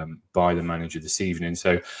by the manager this evening.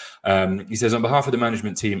 So he says, on behalf of the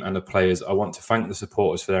management team and the players, I want to thank the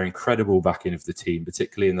supporters for their incredible backing of the team,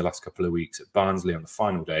 particularly in the last couple of weeks at Barnsley on the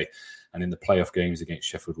final day and in the playoff games against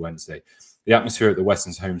Sheffield Wednesday. The atmosphere at the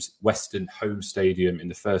Western Home Stadium in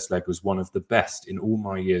the first leg was one of the best in all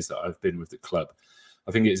my years that I've been with the club.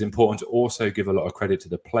 I think it is important to also give a lot of credit to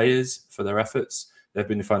the players for their efforts. They've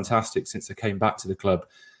been fantastic since they came back to the club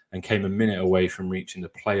and came a minute away from reaching the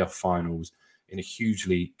playoff finals in a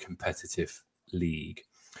hugely competitive league.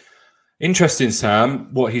 Interesting,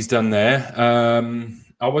 Sam, what he's done there.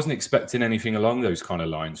 I wasn't expecting anything along those kind of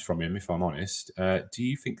lines from him, if I'm honest. Do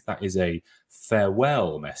you think that is a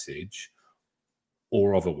farewell message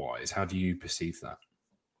or otherwise? How do you perceive that?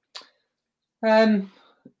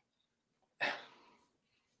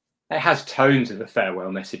 It has tones of a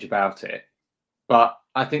farewell message about it. But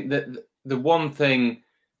I think that the one thing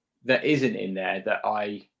that isn't in there that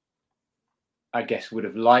I guess would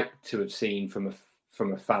have liked to have seen from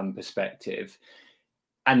a fan perspective,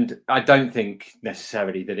 and I don't think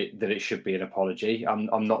necessarily that it should be an apology.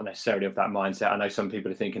 I'm not necessarily of that mindset. I know some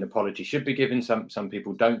people are thinking apology should be given. Some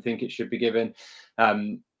people don't think it should be given.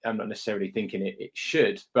 I'm not necessarily thinking it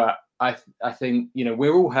should, but I think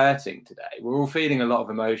we're all hurting today. We're all feeling a lot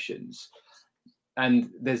of emotions,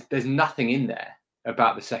 and there's nothing in there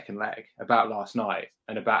about the second leg, about last night,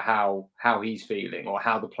 and about how he's feeling, or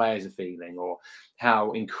how the players are feeling, or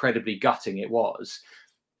how incredibly gutting it was.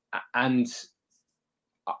 And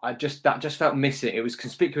that just felt missing. It was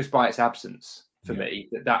conspicuous by its absence for me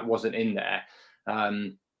that wasn't in there.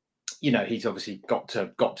 He's obviously got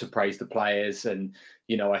to praise the players, and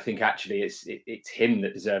I think actually it's him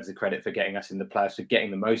that deserves the credit for getting us in the playoffs, for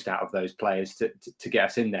getting the most out of those players to get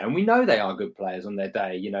us in there. And we know they are good players on their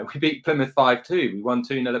day. We beat Plymouth 5-2, we won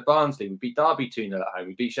 2-0 at Barnsley, we beat Derby 2-0 at home,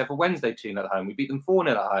 we beat Sheffield Wednesday 2-0 at home, we beat them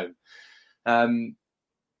 4-0 at home.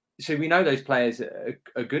 So we know those players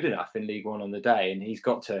are good enough in League One on the day, and he's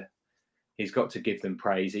got to give them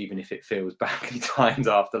praise, even if it feels badly timed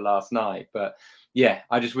after last night. But yeah,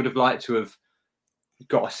 I just would have liked to have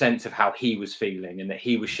got a sense of how he was feeling, and that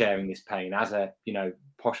he was sharing this pain as a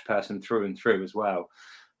posh person through and through as well.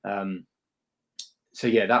 So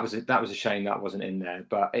yeah, that was a shame that wasn't in there,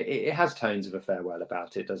 but it has tones of a farewell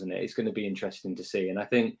about it, doesn't it? It's going to be interesting to see, and I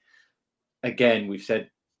think again we've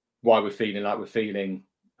said why we're feeling like we're feeling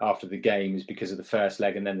after the game is because of the first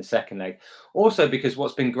leg and then the second leg. Also because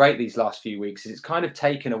what's been great these last few weeks is it's kind of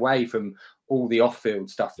taken away from all the off-field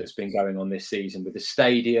stuff that's been going on this season, with the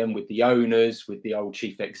stadium, with the owners, with the old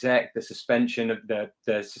chief exec, the suspension of the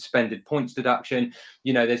suspended points deduction.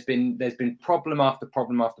 There's been problem after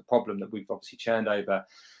problem after problem that we've obviously churned over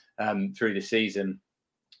through the season.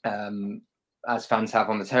 as fans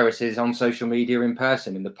have on the terraces, on social media, in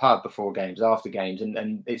person, in the pub, before games, after games.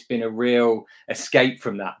 And it's been a real escape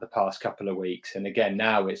from that the past couple of weeks. And again,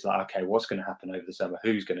 now it's like, okay, what's going to happen over the summer?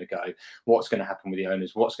 Who's going to go? What's going to happen with the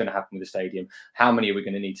owners? What's going to happen with the stadium? How many are we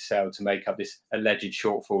going to need to sell to make up this alleged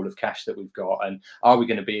shortfall of cash that we've got? And are we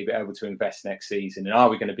going to be able to invest next season? And are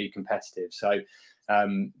we going to be competitive? So,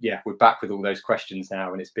 we're back with all those questions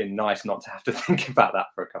now, and it's been nice not to have to think about that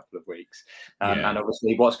for a couple of weeks. And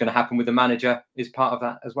obviously, what's going to happen with the manager is part of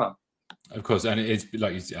that as well. Of course, and it's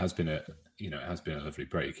like it has been a lovely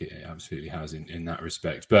break. It absolutely has in that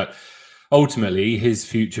respect. But ultimately, his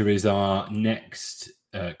future is our next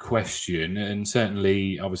question, and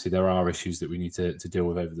certainly, obviously, there are issues that we need to deal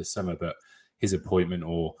with over the summer. But his appointment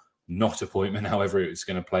or not appointment, however it's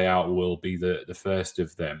going to play out, will be the first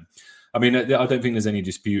of them. I mean, I don't think there's any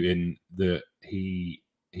disputing that he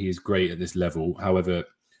is great at this level. However,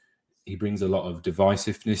 he brings a lot of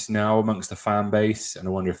divisiveness now amongst the fan base, and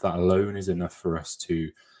I wonder if that alone is enough for us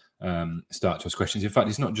to start to ask questions. In fact,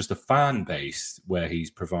 it's not just a fan base where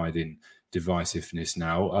he's providing divisiveness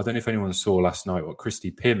now. I don't know if anyone saw last night what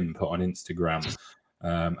Christy Pym put on Instagram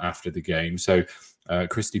after the game. So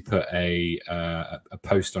Christy put a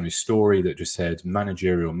post on his story that just said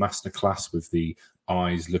managerial masterclass with the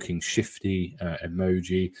eyes looking shifty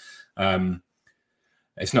emoji.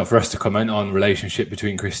 It's not for us to comment on relationship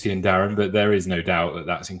between Christy and Darren, but there is no doubt that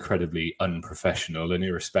that's incredibly unprofessional, and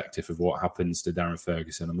irrespective of what happens to Darren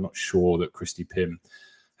Ferguson, I'm not sure that Christy Pym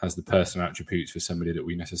has the personal attributes for somebody that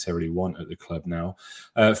we necessarily want at the club now.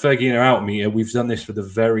 Fergie in or out meter, we've done this for the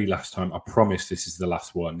very last time. I promise this is the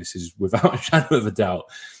last one. This is, without a shadow of a doubt,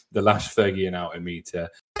 the last Fergie in out meter.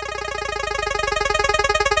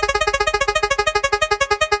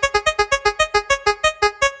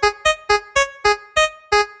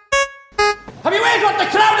 Have you heard what the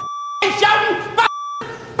crowd is shouting?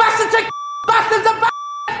 Bastards and bastards and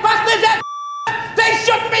bastards and they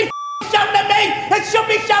shouldn't be shouting at me. It should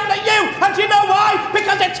be shouting at you. And do you know why?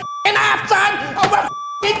 Because it's half time and we're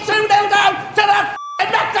 2-0 down to the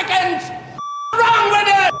Mexicans. Wrong with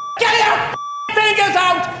you. Get your fingers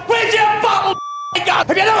out. Where's your bottle? God?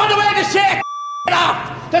 If you don't want to wear the shit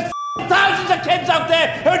off, there's thousands of kids out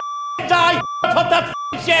there who die. Put that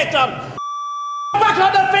shit on. Back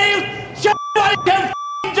on the field. Show what you can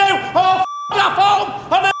do, or off home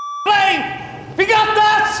on the plane. We got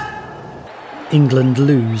that. England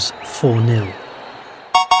lose 4-0.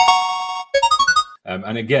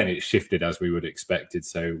 And again, it shifted as we would have expected.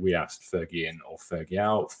 So we asked Fergie in or Fergie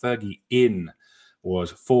out. Fergie in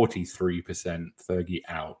was 43%, Fergie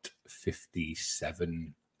out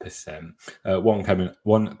 57%. One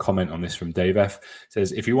comment on this from Dave F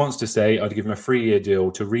says, if he wants to stay, I'd give him a 3-year deal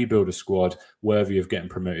to rebuild a squad worthy of getting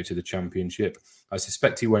promoted to the Championship. I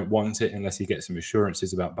suspect he won't want it unless he gets some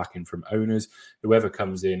assurances about backing from owners. Whoever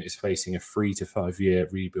comes in is facing a 3 to 5 year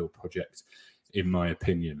rebuild project, in my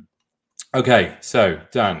opinion. Okay, so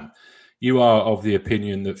Dan, you are of the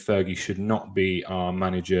opinion that Fergie should not be our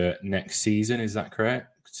manager next season. Is that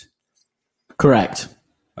correct? Correct.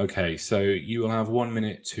 Okay, so you will have 1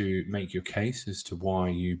 minute to make your case as to why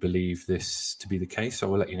you believe this to be the case. I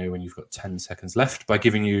will let you know when you've got 10 seconds left by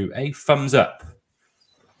giving you a thumbs up.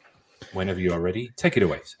 Whenever you are ready, take it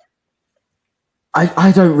away, sir.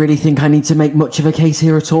 I don't really think I need to make much of a case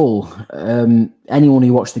here at all. Anyone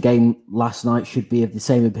who watched the game last night should be of the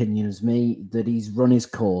same opinion as me, that he's run his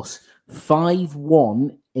course.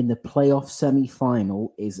 5-1 in the playoff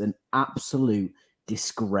semi-final is an absolute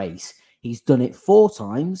disgrace. He's done it 4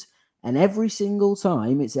 times, and every single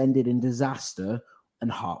time it's ended in disaster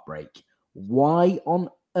and heartbreak. Why on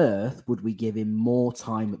earth would we give him more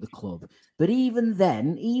time at the club? But even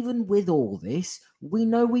then, even with all this, we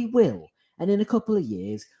know we will. And in a couple of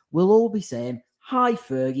years, we'll all be saying, hi,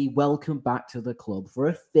 Fergie, welcome back to the club for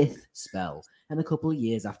a 5th spell. And a couple of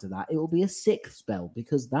years after that, it will be a 6th spell,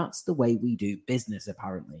 because that's the way we do business,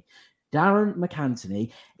 apparently. Darren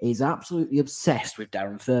McAntony is absolutely obsessed with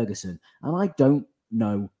Darren Ferguson, and I don't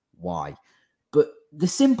know why. But the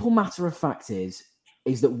simple matter of fact is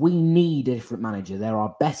that we need a different manager. There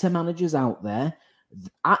are better managers out there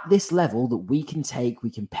at this level that we can take, we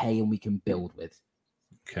can pay, and we can build with.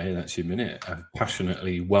 Okay, that's your minute. A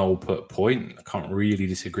passionately well put point. I can't really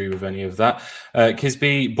disagree with any of that.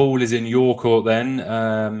 Kisby, ball is in your court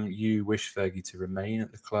then. You wish Fergie to remain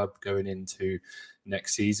at the club going into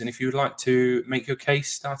next season. If you would like to make your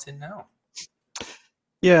case starting now.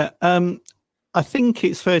 Yeah, I think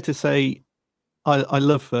it's fair to say I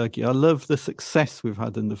love Fergie. I love the success we've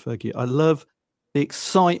had under Fergie. I love the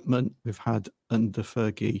excitement we've had under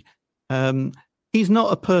Fergie. He's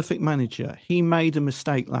not a perfect manager. He made a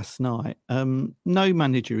mistake last night. No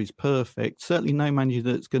manager is perfect. Certainly no manager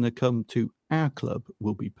that's going to come to our club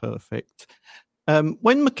will be perfect. When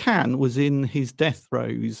McCann was in his death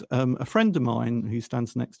throes, a friend of mine who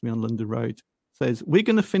stands next to me on London Road says, we're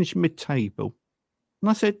going to finish mid-table. And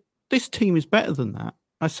I said, this team is better than that.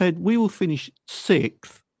 I said, we will finish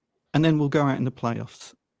 6th and then we'll go out in the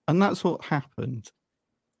playoffs. And that's what happened.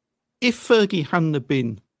 If Fergie hadn't have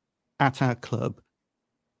been at our club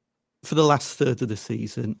for the last third of the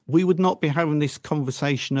season, we would not be having this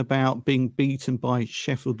conversation about being beaten by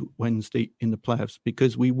Sheffield Wednesday in the playoffs,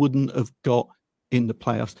 because we wouldn't have got in the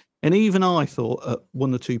playoffs. And even I thought at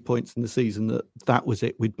 1 or 2 points in the season that was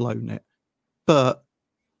it, we'd blown it. But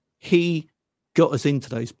he got us into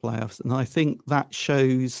those playoffs, and I think that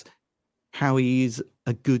shows how he is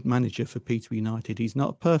a good manager for Peterborough United. He's not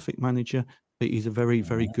a perfect manager, but he's a very,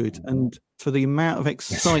 very good. And for the amount of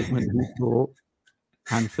excitement he brought,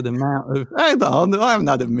 and for the amount of... Hold on, I haven't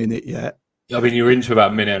had a minute yet. I mean, you're into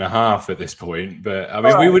about a minute and a half at this point, but I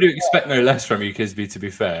mean, we would expect no less from you, Kisby, to be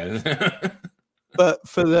fair. But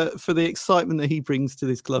for the excitement that he brings to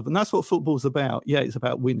this club, and that's what football's about. Yeah, it's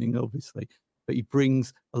about winning, obviously, but he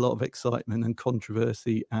brings a lot of excitement and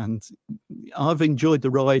controversy, and I've enjoyed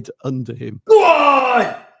the ride under him.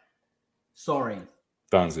 Sorry.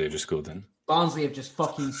 Barnsley have just scored then. Barnsley have just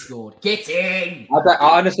fucking scored. Get in!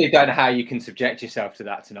 I honestly don't know how you can subject yourself to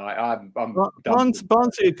that tonight.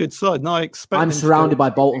 Barnsley a good side, and I expect. I'm surrounded by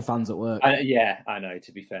Bolton fans at work. Yeah, I know.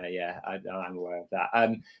 To be fair, yeah, I'm aware of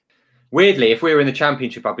that. Weirdly, if we were in the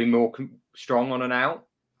Championship, I'd be more strong on and out.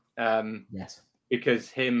 Yes, because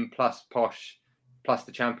him plus Posh plus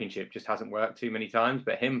the Championship just hasn't worked too many times,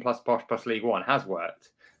 but him plus Posh plus League One has worked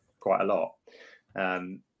quite a lot.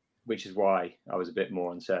 Which is why I was a bit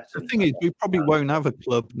more uncertain. The thing is, we probably won't have a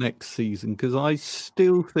club next season, because I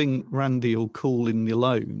still think Randy will call in the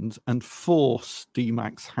loans and force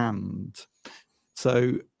DMAC's hand.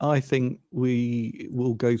 So I think we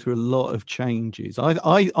will go through a lot of changes.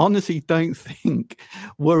 I honestly don't think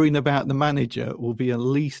worrying about the manager will be at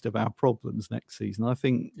least of our problems next season. I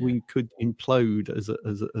think we could implode as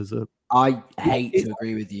a. I hate to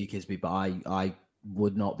agree with you, Kisby, but I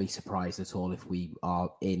would not be surprised at all if we are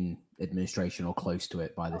in administration or close to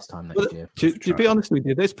it by this time next year. To be honest with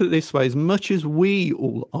you, let's put it this way: as much as we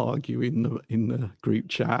all argue in the group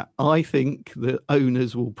chat, I think the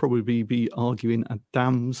owners will probably be arguing a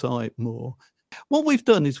damn sight more. What we've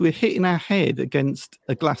done is we're hitting our head against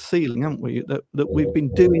a glass ceiling, haven't we? That we've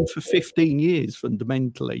been doing for 15 years,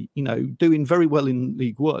 fundamentally. You know, doing very well in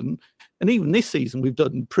League One, and even this season we've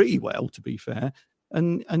done pretty well, to be fair.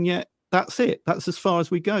 And yet. That's it. That's as far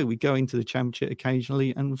as we go. We go into the Championship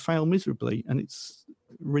occasionally and fail miserably, and it's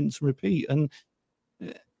rinse and repeat.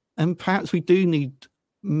 And perhaps we do need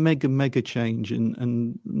mega change,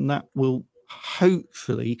 and that will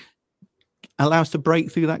hopefully allow us to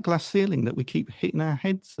break through that glass ceiling that we keep hitting our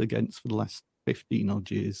heads against for the last 15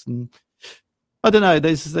 odd years. And I don't know.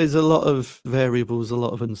 There's a lot of variables, a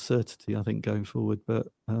lot of uncertainty, I think, going forward. But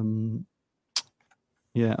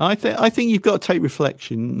yeah, I think you've got to take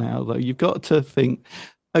reflection now, though. You've got to think,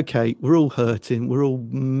 okay, we're all hurting. We're all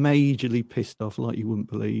majorly pissed off like you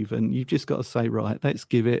wouldn't believe. And you've just got to say, right, let's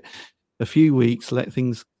give it a few weeks, let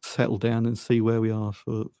things settle down and see where we are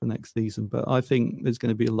for next season. But I think there's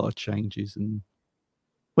going to be a lot of changes. And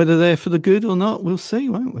whether they're for the good or not, we'll see,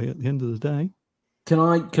 won't we, at the end of the day? Can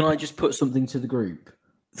I just put something to the group?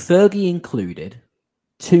 Fergie included.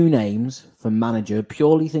 2 names for manager,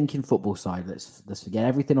 purely thinking football side. Let's forget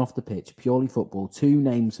everything off the pitch, purely football. 2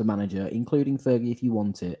 names for manager, including Fergie if you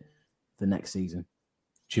want it, for next season.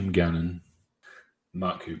 Jim Gannon,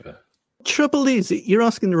 Mark Cooper. Trouble is, you're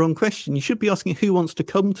asking the wrong question. You should be asking who wants to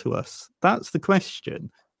come to us. That's the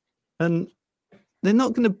question. And they're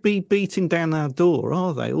not going to be beating down our door,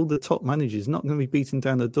 are they? All the top managers not going to be beating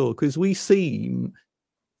down the door, because we seem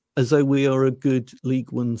as though we are a good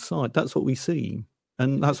League One side. That's what we seem.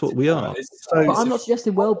 And that's what we are. But I'm not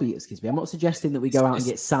suggesting well beaters, Kisby. I'm not suggesting that we go out and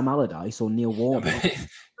get Sam Allardyce or Neil Warnock.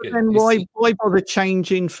 Then why bother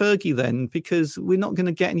changing Fergie then? Because we're not going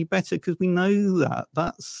to get any better, because we know that.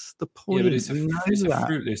 That's the point. Yeah,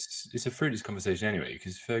 but it's a fruitless conversation anyway,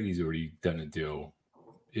 because Fergie's already done a deal.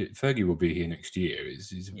 Fergie will be here next year.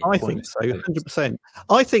 I think so, 100%.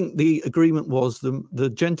 I think the agreement was, the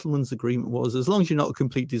gentleman's agreement was, as long as you're not a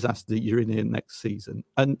complete disaster, you're in here next season.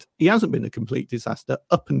 And he hasn't been a complete disaster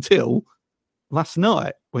up until last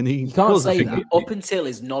night when he. You can't say that. Up until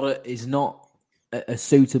is not a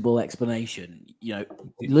suitable explanation. You know,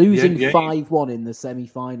 losing 5-1 in the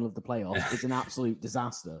semi-final of the playoffs is an absolute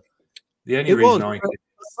disaster. The only reason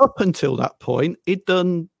up until that point, he'd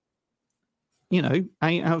done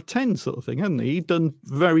 8 out of 10 sort of thing, hadn't he? He'd done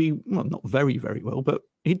not very, very well, but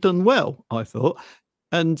he'd done well, I thought.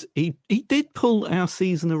 And he did pull our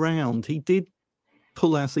season around. We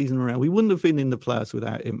wouldn't have been in the playoffs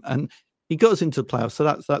without him. And he got us into the playoffs, so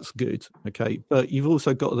that's good. Okay. But you've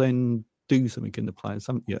also got to then do something in the playoffs,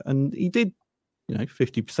 haven't you? And he did,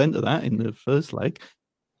 50% of that in the first leg.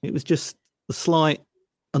 It was just the slight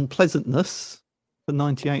unpleasantness for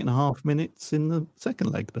 98.5 minutes in the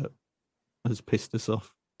second leg that has pissed us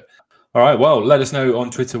off. All right, well, let us know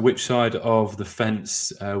on Twitter which side of the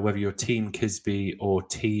fence, whether you're Team Kisby or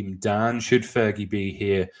Team Dan. Should Fergie be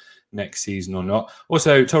here next season or not?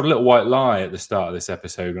 Also, told a little white lie at the start of this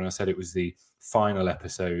episode when I said it was the final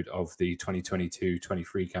episode of the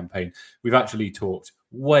 2022-23 campaign. We've actually talked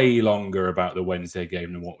way longer about the Wednesday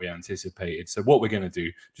game than what we anticipated. So what we're going to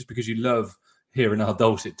do, just because you love hearing our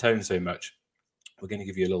dulcet tone so much, we're going to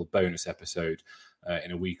give you a little bonus episode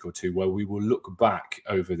in a week or two where we will look back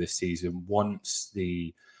over this season once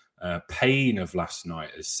the pain of last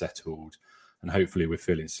night has settled, and hopefully we're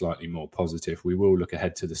feeling slightly more positive. We will look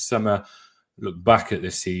ahead to the summer, look back at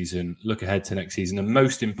this season, look ahead to next season, and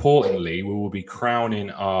most importantly, we will be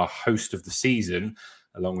crowning our host of the season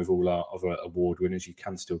along with all our other award winners. You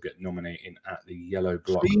can still get nominating at the Yellow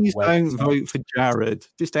Block. Please website. don't vote for Jared.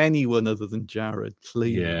 Just anyone other than Jared,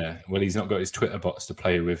 please. Yeah, well, he's not got his Twitter bots to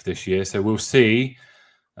play with this year, so we'll see.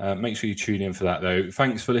 Make sure you tune in for that, though.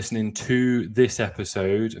 Thanks for listening to this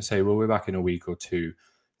episode. We're back in a week or two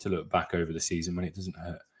to look back over the season when it doesn't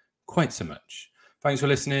hurt quite so much. Thanks for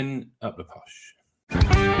listening. Up the posh.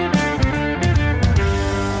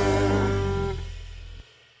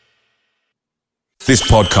 This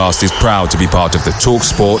podcast is proud to be part of the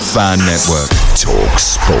TalkSport Fan Network.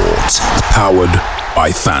 TalkSport. Powered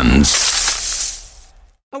by fans.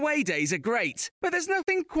 Away days are great, but there's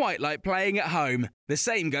nothing quite like playing at home. The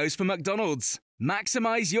same goes for McDonald's.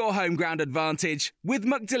 Maximise your home ground advantage with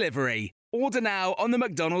McDelivery. Order now on the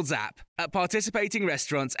McDonald's app. At participating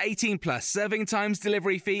restaurants, 18 plus serving times,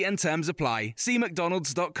 delivery fee and terms apply. See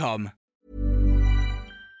mcdonalds.com.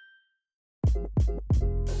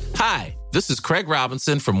 Hi, this is Craig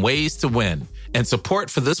Robinson from Ways to Win, and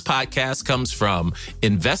support for this podcast comes from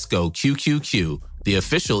Invesco QQQ, the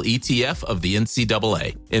official ETF of the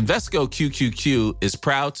NCAA. Invesco QQQ is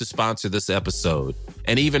proud to sponsor this episode,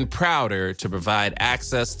 and even prouder to provide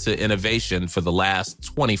access to innovation for the last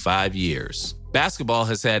 25 years. Basketball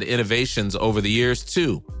has had innovations over the years,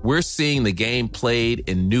 too. We're seeing the game played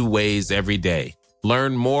in new ways every day.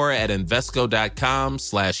 Learn more at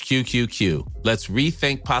Invesco.com/QQQ. Let's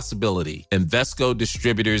rethink possibility. Invesco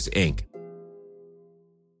Distributors, Inc.